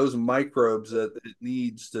sprout. Those microbes that it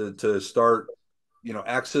needs to start,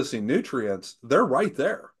 accessing nutrients, they're right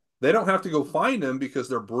there. They don't have to go find them because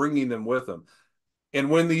they're bringing them with them. And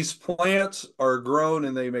when these plants are grown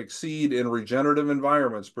and they make seed in regenerative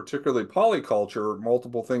environments, particularly polyculture,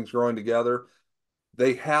 multiple things growing together,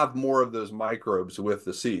 they have more of those microbes with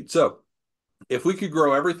the seed. So if we could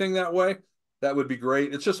grow everything that way, that would be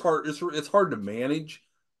great. It's just hard. It's hard to manage,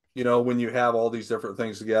 when you have all these different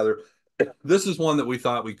things together. This is one that we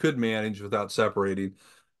thought we could manage without separating.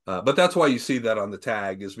 But that's why you see that on the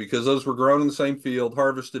tag, is because those were grown in the same field,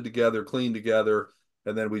 harvested together, cleaned together,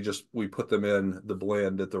 and then we put them in the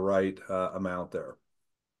blend at the right amount there.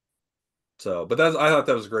 So, but I thought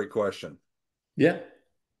that was a great question. Yeah.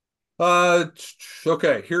 Uh,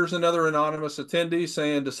 okay, here's another anonymous attendee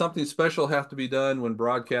saying, does something special have to be done when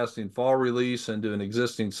broadcasting fall release into an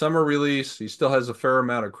existing summer release? He still has a fair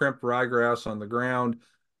amount of crimped ryegrass on the ground.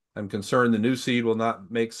 I'm concerned the new seed will not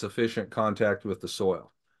make sufficient contact with the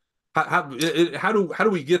soil. How do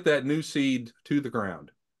we get that new seed to the ground?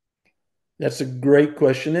 That's a great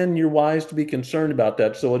question, and you're wise to be concerned about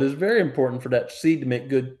that. So it is very important for that seed to make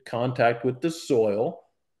good contact with the soil.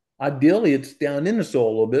 Ideally, it's down in the soil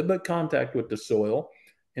a little bit, but contact with the soil.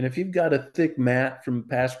 And if you've got a thick mat from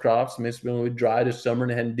past crops, I mean, it's been really dry this summer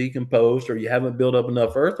and it hadn't decomposed, or you haven't built up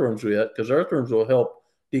enough earthworms yet, because earthworms will help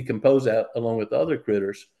decompose that along with other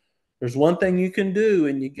critters. There's one thing you can do,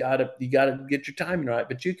 and you gotta get your timing right,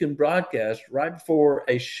 but you can broadcast right before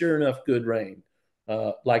a sure enough good rain,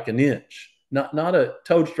 like an inch, not a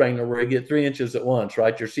toad strainer where you get 3 inches at once,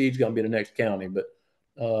 right? Your seed's going to be in the next county, but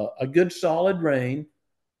a good solid rain,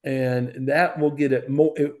 and that will get it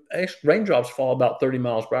more. Raindrops fall about 30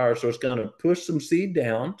 miles per hour, so it's going to push some seed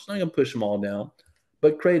down. It's not going to push them all down,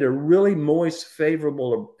 but create a really moist,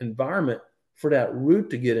 favorable environment for that root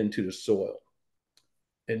to get into the soil,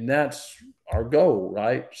 and that's our goal,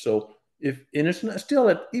 right? So if and it's not still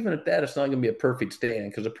at even at that, it's not going to be a perfect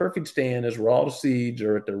stand, because a perfect stand is where all the seeds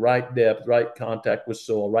are at the right depth, right contact with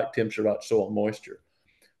soil, right temperature, right soil moisture.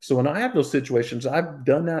 So when I have those situations, I've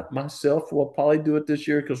done that myself. We'll probably do it this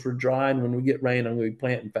year because we're dry, and when we get rain, I'm going to be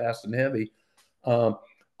planting fast and heavy. Um,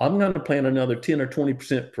 I'm going to plant another 10 or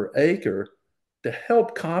 20% per acre to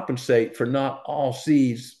help compensate for not all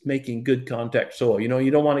seeds making good contact soil. You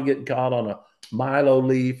don't want to get caught on a milo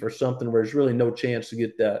leaf or something where there's really no chance to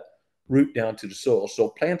get that root down to the soil. So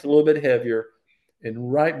plant a little bit heavier,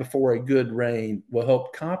 and right before a good rain will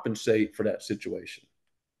help compensate for that situation.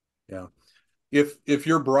 Yeah. If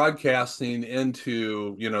you're broadcasting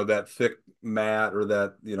into, that thick mat or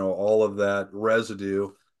that, all of that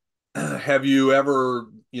residue, have you ever,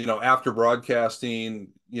 after broadcasting,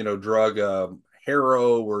 drug a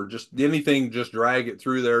harrow or just anything, just drag it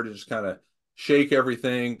through there to just kind of shake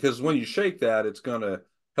everything? Because when you shake that, it's going to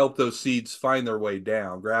help those seeds find their way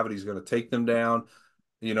down. Gravity's going to take them down.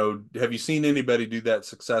 Have you seen anybody do that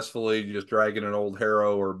successfully, just dragging an old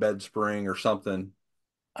harrow or bed spring or something?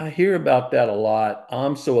 I hear about that a lot.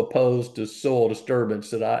 I'm so opposed to soil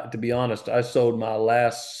disturbance that to be honest, I sold my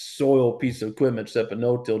last soil piece of equipment, except a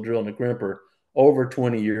no-till drill and a crimper, over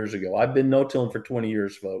 20 years ago. I've been no-tilling for 20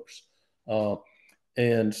 years, folks. Uh,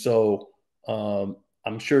 and so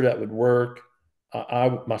I'm sure that would work.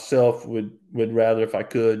 I myself would rather, if I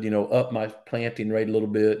could, up my planting rate a little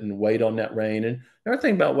bit and wait on that rain. And the other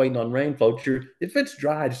thing about waiting on rain, folks, if it's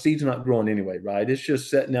dry, the seed's not growing anyway, right? It's just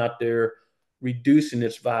sitting out there, reducing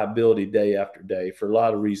its viability day after day for a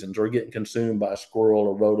lot of reasons, or getting consumed by a squirrel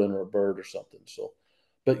or rodent or a bird or something. So,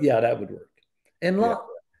 but yeah, that would work. And Yeah.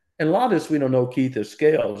 a lot of this we don't know, Keith, is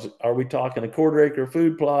scales. Are we talking a quarter acre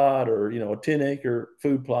food plot, or a 10-acre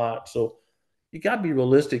food plot? So you got to be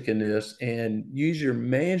realistic in this and use your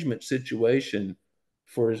management situation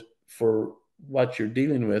for for what you're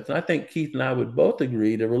dealing with. And I think Keith and I would both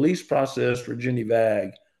agree the release process for Jenny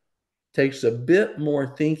Vag takes a bit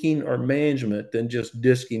more thinking or management than just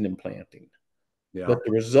disking and planting. Yeah. But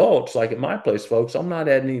the results, like at my place, folks, I'm not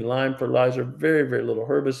adding any lime fertilizer, very, very little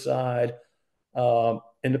herbicide.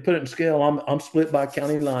 And to put it in scale, I'm split by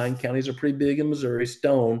county line. Counties are pretty big in Missouri.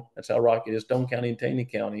 Stone, that's how rocky it is, Stone County and Taney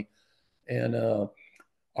County. And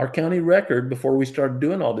our county record before we started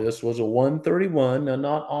doing all this was a 131. Now,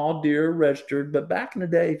 not all deer are registered, but back in the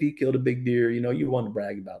day, if you killed a big deer, you wanted to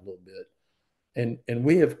brag about it a little bit. And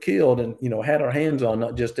we have killed and had our hands on,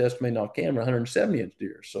 not just estimating on camera, 170-inch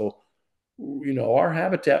deer. So our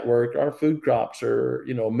habitat work, our food crops are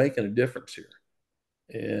making a difference here,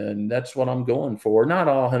 and that's what I'm going for. Not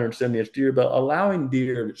all 170-inch deer, but allowing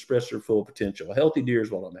deer to express their full potential. A healthy deer is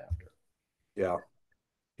what I'm after. Yeah.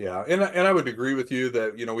 Yeah, and I would agree with you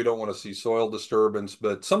that we don't want to see soil disturbance,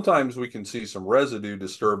 but sometimes we can see some residue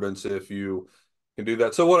disturbance if you can do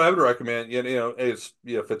that. So what I would recommend, is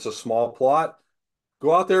if it's a small plot,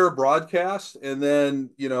 go out there, broadcast, and then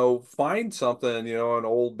find something, an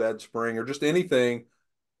old bed spring or just anything,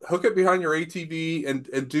 hook it behind your ATV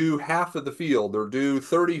and do half of the field or do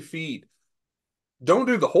 30 feet. Don't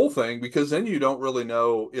do the whole thing, because then you don't really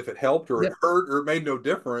know if it helped or it Yep. hurt or it made no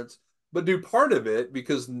difference. But do part of it,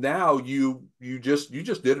 because now you just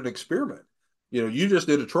did an experiment. You just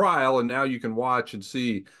did a trial, and now you can watch and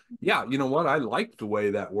see, yeah, you know what? I liked the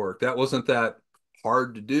way that worked. That wasn't that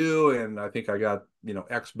hard to do, and I think I got,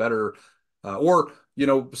 X better, or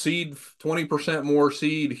seed 20% more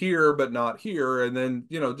seed here, but not here. And then,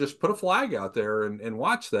 just put a flag out there and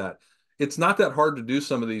watch that. It's not that hard to do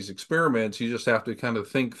some of these experiments. You just have to kind of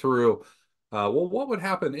think through, well, what would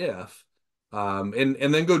happen if, and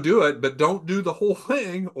then go do it, but don't do the whole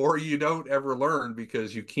thing, or you don't ever learn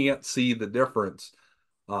because you can't see the difference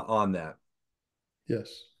on that.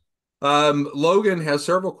 Yes. Logan has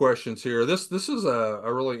several questions here. This is a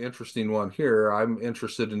really interesting one here. I'm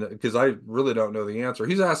interested in it because I really don't know the answer.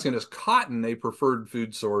 He's asking, is cotton a preferred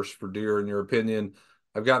food source for deer, in your opinion?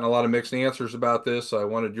 I've gotten a lot of mixed answers about this, so I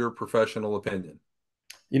wanted your professional opinion.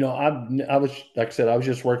 I was like I said, I was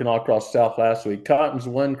just working all across the South last week. Cotton's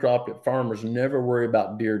one crop that farmers never worry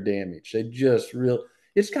about deer damage. They just real.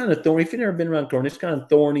 It's kind of thorny. If you've never been around corn, it's kind of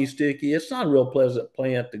thorny, sticky. It's not a real pleasant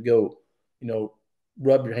plant to go, you know,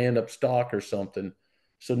 rub your hand up stalk or something.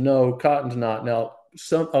 So no, cotton's not. Now,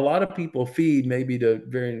 a lot of people feed maybe to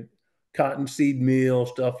very cottonseed meal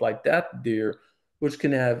stuff like that to deer, which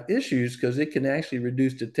can have issues because it can actually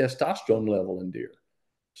reduce the testosterone level in deer.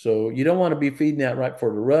 So you don't want to be feeding that right for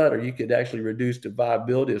the rut, or you could actually reduce the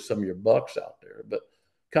viability of some of your bucks out there. But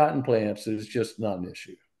cotton plants is just not an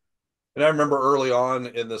issue. And I remember early on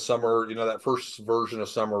in the summer, that first version of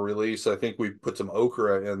summer release, I think we put some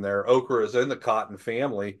okra in there. Okra is in the cotton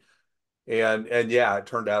family, and yeah, it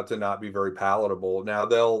turned out to not be very palatable. Now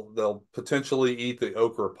they'll potentially eat the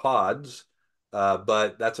okra pods,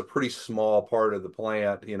 but that's a pretty small part of the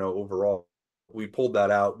plant, overall. We pulled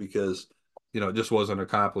that out because, it just wasn't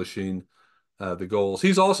accomplishing the goals.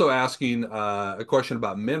 He's also asking a question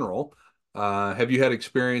about mineral. Have you had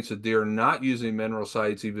experience with deer not using mineral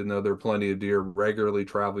sites, even though there are plenty of deer regularly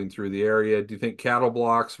traveling through the area? Do you think cattle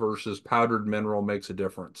blocks versus powdered mineral makes a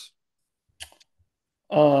difference?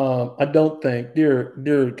 I don't think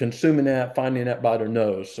they're consuming that, finding that by their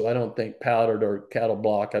nose. So I don't think powdered or cattle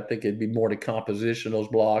block. I think it'd be more the composition of those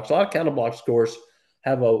blocks. A lot of cattle blocks, of course,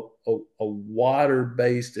 have a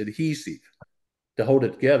water-based adhesive to hold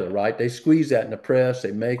it together, right? They squeeze that in the press.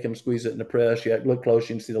 They make them squeeze it in the press. You look close,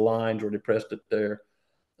 you can see the lines where they pressed it there.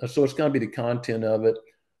 So it's going to be the content of it.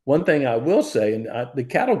 One thing I will say, and the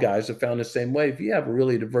cattle guys have found the same way. If you have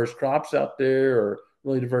really diverse crops out there or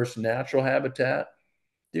really diverse natural habitat,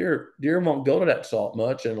 deer won't go to that salt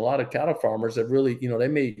much. And a lot of cattle farmers have really, they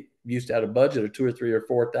may used to have a budget of two or three or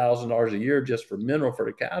 $4,000 a year just for mineral for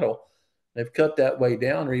the cattle. They've cut that way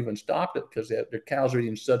down or even stopped it because their cows are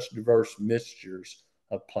eating such diverse mixtures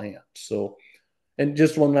of plants. So, and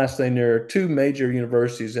just one last thing, there are two major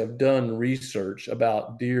universities have done research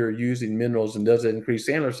about deer using minerals and does it increase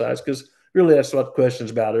antler size? Because really that's what the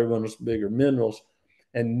question's about. Everyone wants bigger minerals.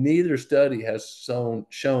 And neither study has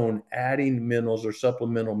shown adding minerals or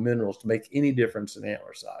supplemental minerals to make any difference in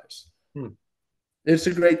antler size. Hmm. It's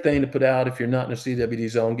a great thing to put out if you're not in a CWD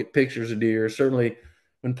zone, get pictures of deer. Certainly,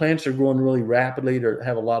 when plants are growing really rapidly or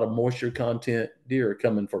have a lot of moisture content, deer are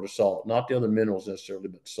coming for the salt, not the other minerals necessarily,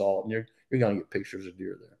 but salt. And you're going to get pictures of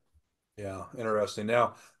deer there. Yeah, interesting.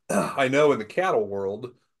 Now, I know in the cattle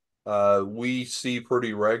world, we see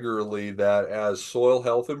pretty regularly that as soil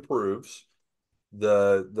health improves,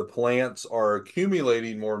 the plants are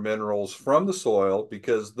accumulating more minerals from the soil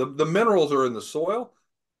because the minerals are in the soil,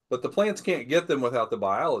 but the plants can't get them without the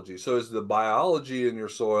biology. So as the biology in your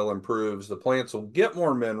soil improves, the plants will get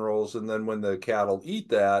more minerals, and then when the cattle eat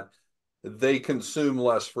that, they consume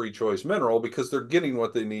less free choice mineral because they're getting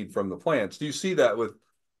what they need from the plants. Do you see that with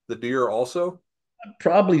the deer also?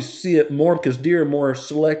 Probably see it more because deer are more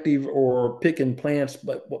selective or picking plants,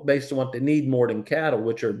 but based on what they need more than cattle,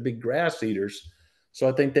 which are big grass eaters. So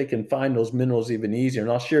I think they can find those minerals even easier.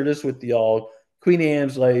 And I'll share this with y'all. Queen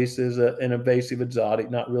Anne's lace is an invasive exotic,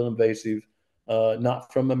 not real invasive,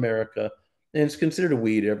 not from America, and it's considered a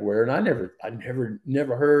weed everywhere. And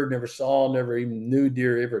never heard, never saw, never even knew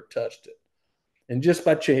deer ever touched it. And just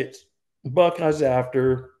by chance, buckeyes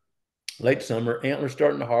after late summer, antlers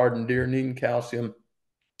starting to harden, deer needing calcium.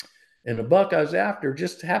 And the buck I was after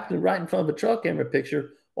just happened right in front of a truck camera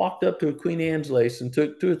picture, walked up to a Queen Anne's lace and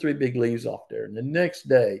took two or three big leaves off there. And the next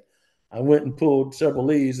day, I went and pulled several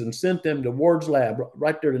leaves and sent them to Ward's lab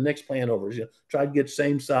right there, the next plant over. Tried to get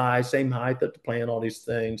same size, same height at the plant, all these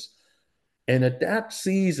things. And at that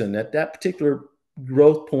season, at that particular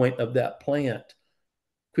growth point of that plant,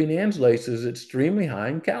 Queen Anne's lace is extremely high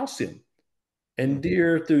in calcium. And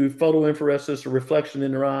deer, through photoinferesis or reflection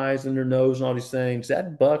in their eyes and their nose and all these things,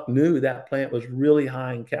 that buck knew that plant was really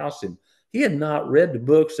high in calcium. He had not read the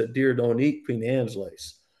books that deer don't eat Queen Anne's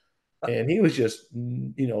lace. And he was just,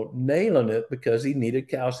 nailing it because he needed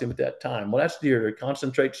calcium at that time. Well, that's deer. They're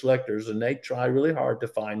concentrate selectors and they try really hard to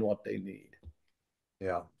find what they need.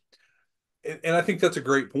 Yeah. And I think that's a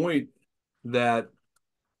great point that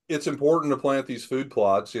it's important to plant these food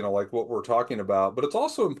plots, like what we're talking about, but it's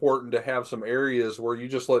also important to have some areas where you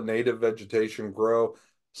just let native vegetation grow.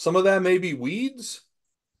 Some of that may be weeds,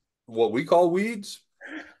 what we call weeds,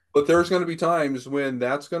 but there's going to be times when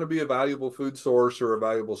that's going to be a valuable food source or a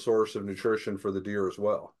valuable source of nutrition for the deer as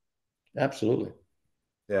well. Absolutely.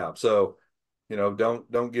 Yeah. So,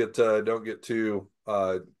 don't get too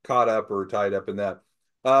caught up or tied up in that.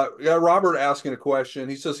 Yeah, Robert asking a question.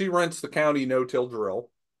 He says he rents the county no-till drill.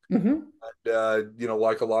 Mm-hmm.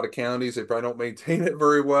 Like a lot of counties, they probably don't maintain it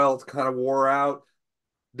very well. It's kind of wore out.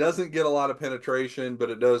 doesn't get a lot of penetration, but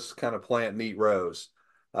it does kind of plant neat rows.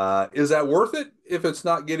 Is that worth it if it's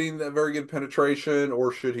not getting that very good penetration,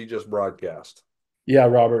 or should he just broadcast? Yeah,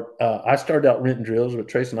 Robert. I started out renting drills, but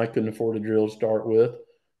Trace and I couldn't afford a drill to start with.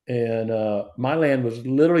 And my land was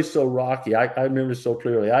literally so rocky. I remember so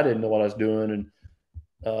clearly. I didn't know what I was doing.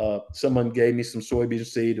 And someone gave me some soybean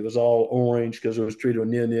seed. It was all orange because it was treated with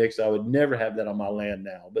neonics. I would never have that on my land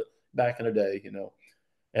now, but back in the day, you know.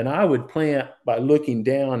 And I would plant by looking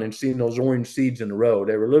down and seeing those orange seeds in the row.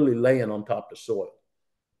 They were literally laying on top of the soil.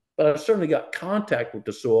 But I've certainly got contact with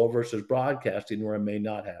the soil versus broadcasting where I may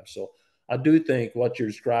not have. So I do think what you're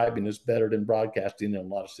describing is better than broadcasting in a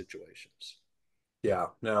lot of situations. Yeah,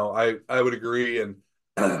 no, I would agree, and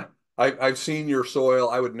I've seen your soil.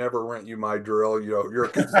 I would never rent you my drill. You know, you're a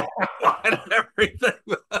consultant and everything.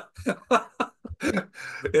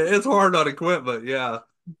 It's hard on equipment, yeah.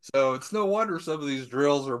 So it's no wonder some of these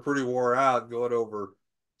drills are pretty wore out going over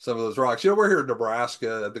some of those rocks. You know, we're here in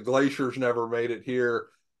Nebraska. The glaciers never made it here.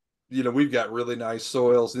 You know, we've got really nice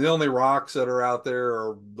soils. The only rocks that are out there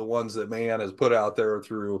are the ones that man has put out there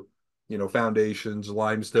through, you know, foundations,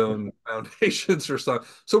 limestone foundations or something.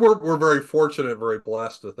 So we're very fortunate, very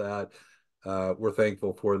blessed with that. We're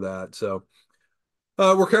thankful for that. So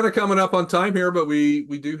we're kind of coming up on time here, but we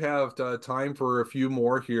do have time for a few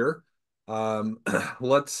more here. Um,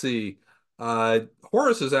 let's see.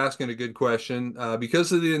 Horace is asking a good question.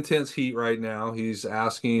 Because of the intense heat right now, he's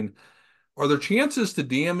asking, are there chances to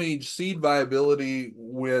damage seed viability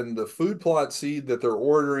when the food plot seed that they're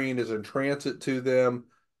ordering is in transit to them?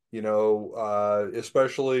 You know,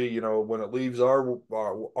 especially, you know, when it leaves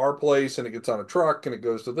our place and it gets on a truck and it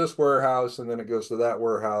goes to this warehouse and then it goes to that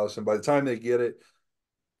warehouse. And by the time they get it,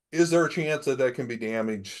 is there a chance that that can be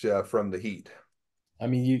damaged from the heat? I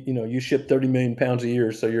mean, you ship 30 million pounds a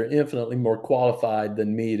year, so you're infinitely more qualified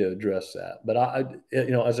than me to address that. But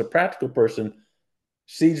as a practical person,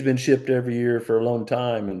 seed's been shipped every year for a long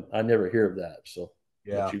time, and I never hear of that. So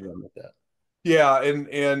let Yeah. you run with that. Yeah,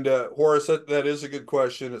 and Horace, that is a good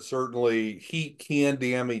question. It certainly heat can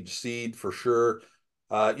damage seed for sure.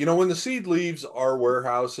 You know, when the seed leaves our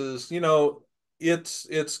warehouses, you know, it's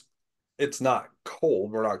not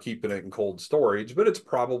cold. We're not keeping it in cold storage, but it's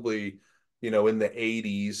probably, you know, in the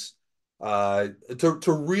 80s.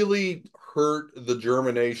 To really hurt the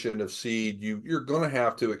germination of seed, you're going to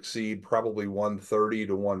have to exceed probably 130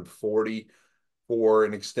 to 140 for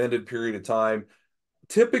an extended period of time.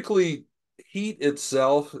 Typically, heat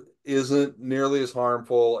itself isn't nearly as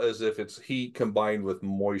harmful as if it's heat combined with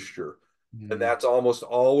moisture. And Mm. that's almost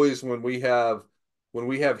always when we have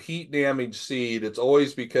heat damaged seed, it's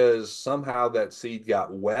always because somehow that seed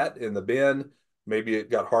got wet in the bin. Maybe it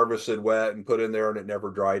got harvested wet and put in there and it never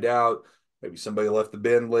dried out. Maybe somebody left the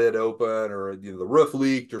bin lid open, or you know, the roof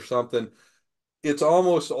leaked or something. It's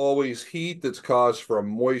almost always heat that's caused from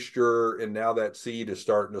moisture, and now that seed is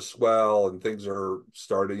starting to swell and things are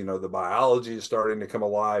starting, you know, the biology is starting to come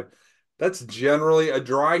alive. That's generally a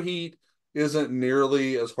dry heat isn't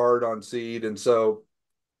nearly as hard on seed. And so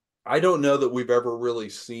I don't know that we've ever really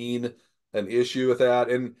seen an issue with that.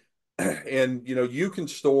 And you know, you can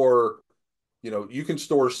store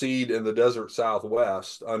seed in the desert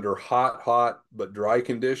Southwest under hot but dry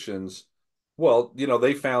conditions. Well, you know,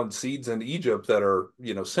 they found seeds in Egypt that are,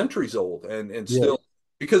 you know, centuries old and Yeah, still,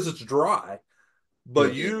 because it's dry.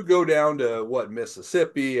 But yeah. you go down to what,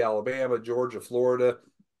 Mississippi, Alabama, Georgia, Florida,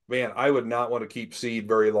 man, I would not want to keep seed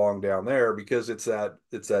very long down there because it's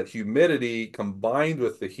that humidity combined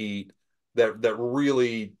with the heat that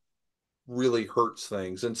really hurts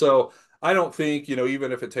things. And so I don't think, you know,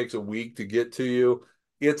 even if it takes a week to get to you,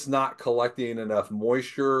 it's not collecting enough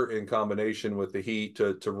moisture in combination with the heat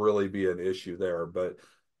to really be an issue there. But,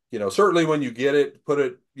 you know, certainly when you get it, put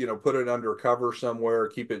it under cover somewhere,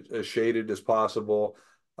 keep it as shaded as possible.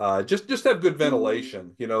 Just have good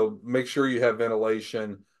ventilation, you know, make sure you have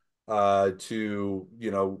ventilation to,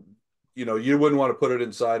 you wouldn't want to put it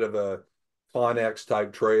inside of a Connex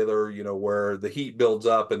type trailer, you know, where the heat builds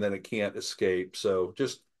up and then it can't escape. So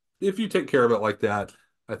just if you take care of it like that,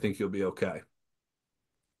 I think you'll be okay.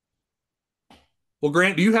 Well,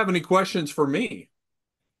 Grant, do you have any questions for me?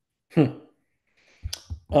 Hmm.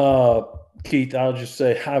 Uh, Keith, I'll just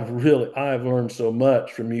say I've learned so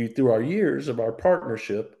much from you through our years of our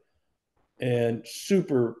partnership, and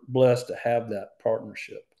super blessed to have that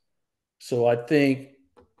partnership. So I think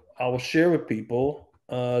I will share with people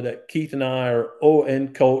that Keith and I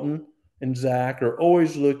and Colton and Zach are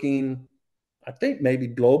always looking. I think maybe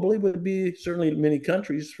globally would be certainly many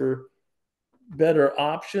countries for better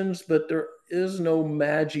options, but there is no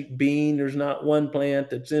magic bean. There's not one plant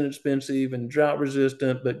that's inexpensive and drought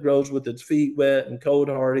resistant, but grows with its feet wet and cold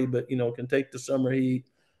hardy, but can take the summer heat.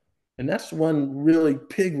 And that's one really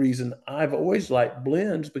big reason I've always liked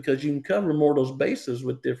blends, because you can cover more of those bases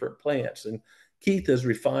with different plants. And Keith has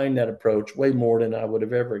refined that approach way more than I would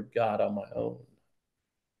have ever got on my own.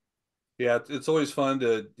 Yeah, it's always fun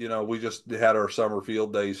to, we just had our summer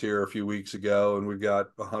field days here a few weeks ago, and we've got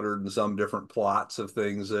 100 and some different plots of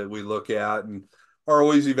things that we look at and are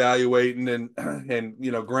always evaluating. And,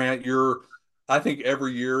 Grant, I think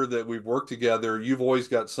every year that we've worked together, you've always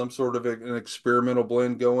got some sort of an experimental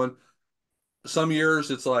blend going. Some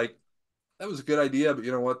years it's like, that was a good idea, but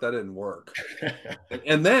you know what? That didn't work.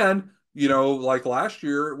 And then, like last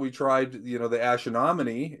year, we tried, the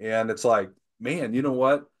Ashenominy, and it's like, man, you know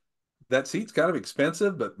what? That seat's kind of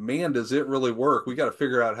expensive, but man, does it really work? We got to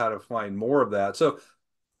figure out how to find more of that. So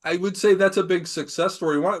I would say that's a big success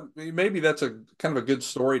story. Maybe that's a kind of a good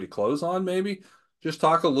story to close on. Maybe just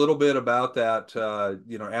talk a little bit about that.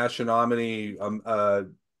 Ashenominy.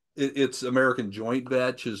 It's American joint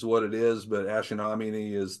vetch is what it is, but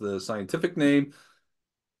Ashenominy is the scientific name,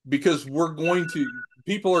 because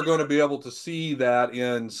people are going to be able to see that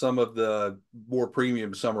in some of the more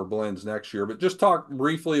premium summer blends next year. But just talk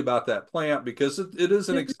briefly about that plant, because it is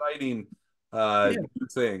an exciting Yeah,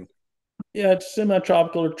 thing. yeah, it's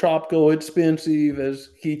semi-tropical or tropical. It's expensive, as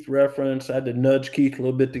Keith referenced. I had to nudge Keith a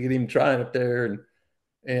little bit to get him trying it there,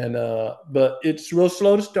 and but it's real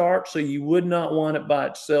slow to start, so you would not want it by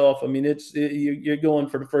itself. I mean, you're going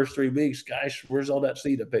for the first 3 weeks. Gosh, where's all that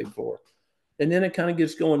seed I paid for? And then it kind of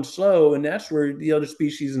gets going slow, and that's where the other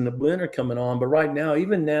species in the blend are coming on. But right now,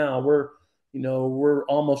 even now, we're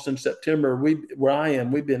almost in September. Where I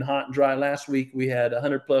am, we've been hot and dry. Last week we had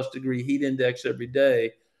 100+ degree heat index every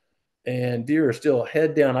day, and deer are still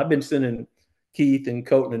head down. I've been sending Keith and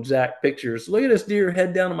Colton and Zach pictures. Look at this deer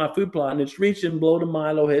head down on my food plot, and it's reaching below the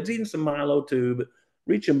milo heads, eating some milo too, but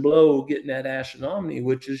reaching below, getting that Ashenominy,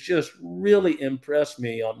 which has just really impressed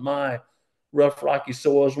me on my rough, rocky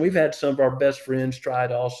soils. We've had some of our best friends try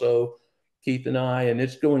it also, Keith and I, and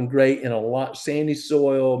it's going great in a lot sandy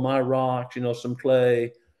soil, my rocks, some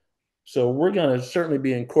clay. So we're going to certainly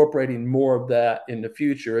be incorporating more of that in the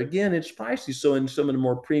future. Again, it's pricey, so in some of the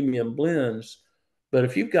more premium blends. But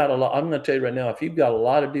if you've got a lot, I'm going to tell you right now, if you've got a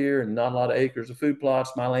lot of deer and not a lot of acres of food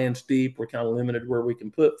plots, my land's deep, we're kind of limited where we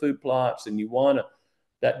can put food plots, and you want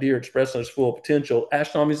that deer expressing its full potential.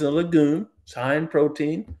 Ashenominy is in a legume. It's high in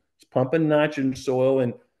protein. It's pumping nitrogen soil.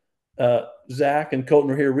 And Zach and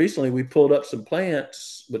Colton were here recently. We pulled up some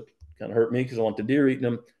plants, but kind of hurt me because I want the deer eating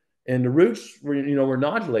them. And the roots were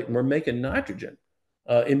nodulating. We're making nitrogen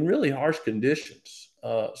in really harsh conditions.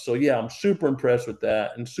 So yeah, I'm super impressed with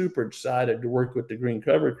that, and super excited to work with the Green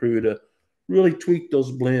Cover crew to really tweak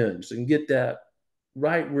those blends and get that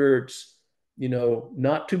right where it's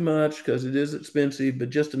not too much because it is expensive,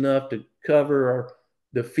 but just enough to cover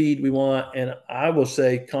the feed we want. And I will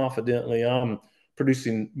say confidently, I'm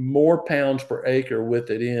producing more pounds per acre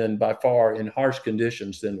with it in by far in harsh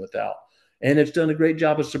conditions than without. And it's done a great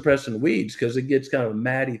job of suppressing weeds because it gets kind of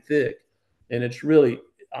matty thick. And it's really,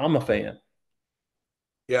 I'm a fan.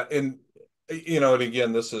 Yeah, and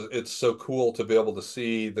again, it's so cool to be able to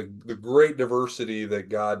see the great diversity that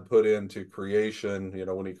God put into creation,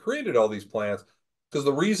 when he created all these plants. Because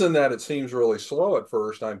the reason that it seems really slow at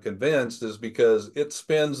first, I'm convinced, is because it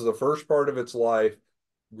spends the first part of its life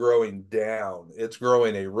growing down. It's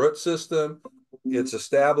growing a root system, it's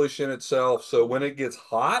establishing itself. So when it gets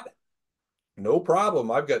hot, no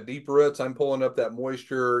problem. I've got deep roots. I'm pulling up that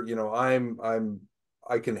moisture.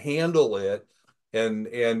 I can handle it.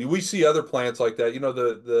 And we see other plants like that.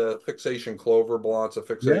 The fixation clover, Balanza Yeah.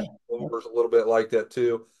 fixation clover is a little bit like that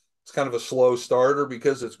too. It's kind of a slow starter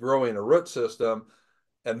because it's growing a root system.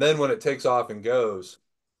 And then when it takes off and goes,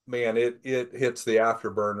 man, it hits the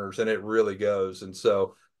afterburners, and it really goes. And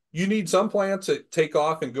so you need some plants that take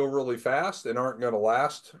off and go really fast and aren't going to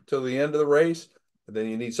last till the end of the race. And then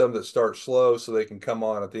you need some that start slow so they can come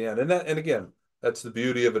on at the end. And again, that's the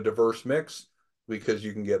beauty of a diverse mix, because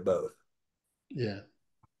you can get both. Yeah.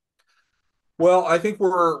 Well, I think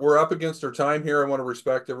we're up against our time here. I want to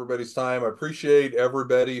respect everybody's time. I appreciate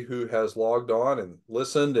everybody who has logged on and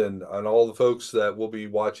listened, and all the folks that will be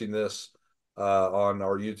watching this on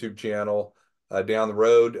our YouTube channel down the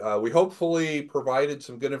road. We hopefully provided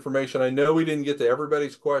some good information. I know we didn't get to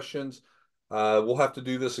everybody's questions. We'll have to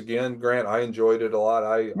do this again, Grant. I enjoyed it a lot.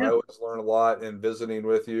 I Yeah. always learn a lot in visiting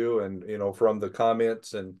with you, and from the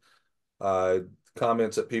comments and uh,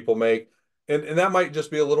 comments that people make. And that might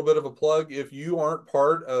just be a little bit of a plug. If you aren't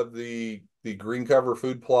part of the Green Cover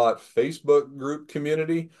Food Plot Facebook group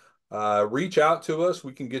community, reach out to us.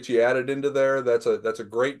 We can get you added into there. That's a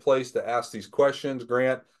great place to ask these questions.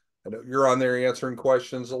 Grant, I know you're on there answering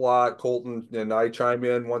questions a lot. Colton and I chime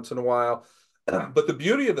in once in a while. But the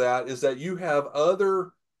beauty of that is that you have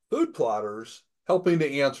other food plotters helping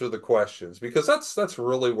to answer the questions, because that's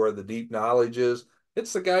really where the deep knowledge is.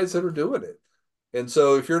 It's the guys that are doing it. And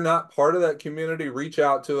so if you're not part of that community, reach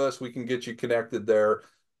out to us. We can get you connected there.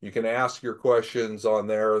 You can ask your questions on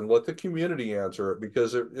there and let the community answer it,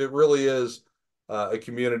 because it really is a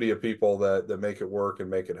community of people that make it work and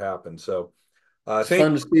make it happen. So It's thank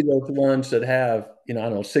fun to see those ones that have, I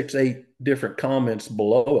don't know, 6, 8 different comments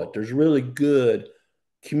below it. There's really good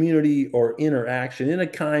community or interaction in a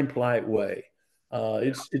kind, polite way.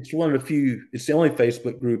 It's one of the few. It's the only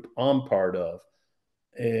Facebook group I'm part of,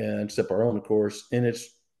 and except our own, of course. And it's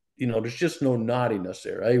there's just no naughtiness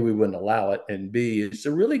there. A, we wouldn't allow it, and B, it's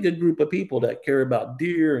a really good group of people that care about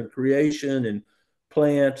deer and creation and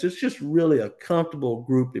plants. It's just really a comfortable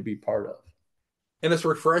group to be part of. And it's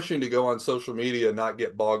refreshing to go on social media and not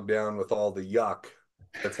get bogged down with all the yuck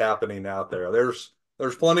that's happening out there. There's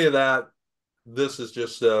plenty of that. This is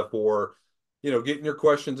just for getting your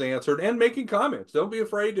questions answered and making comments. Don't be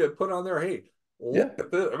afraid to put on there, hey, look Yeah.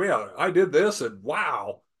 at this. I mean, I did this and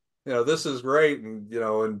wow, this is great. And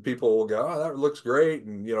and people will go, oh, that looks great.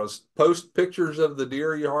 And post pictures of the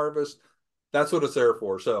deer you harvest. That's what it's there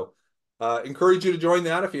for. So encourage you to join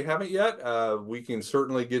that if you haven't yet. We can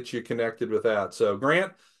certainly get you connected with that. So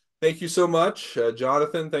Grant, thank you so much.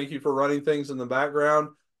 Jonathan, thank you for running things in the background.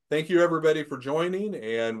 Thank you everybody for joining,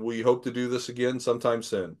 and we hope to do this again sometime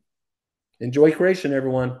soon. Enjoy creation,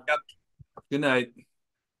 everyone. Yep. Good night.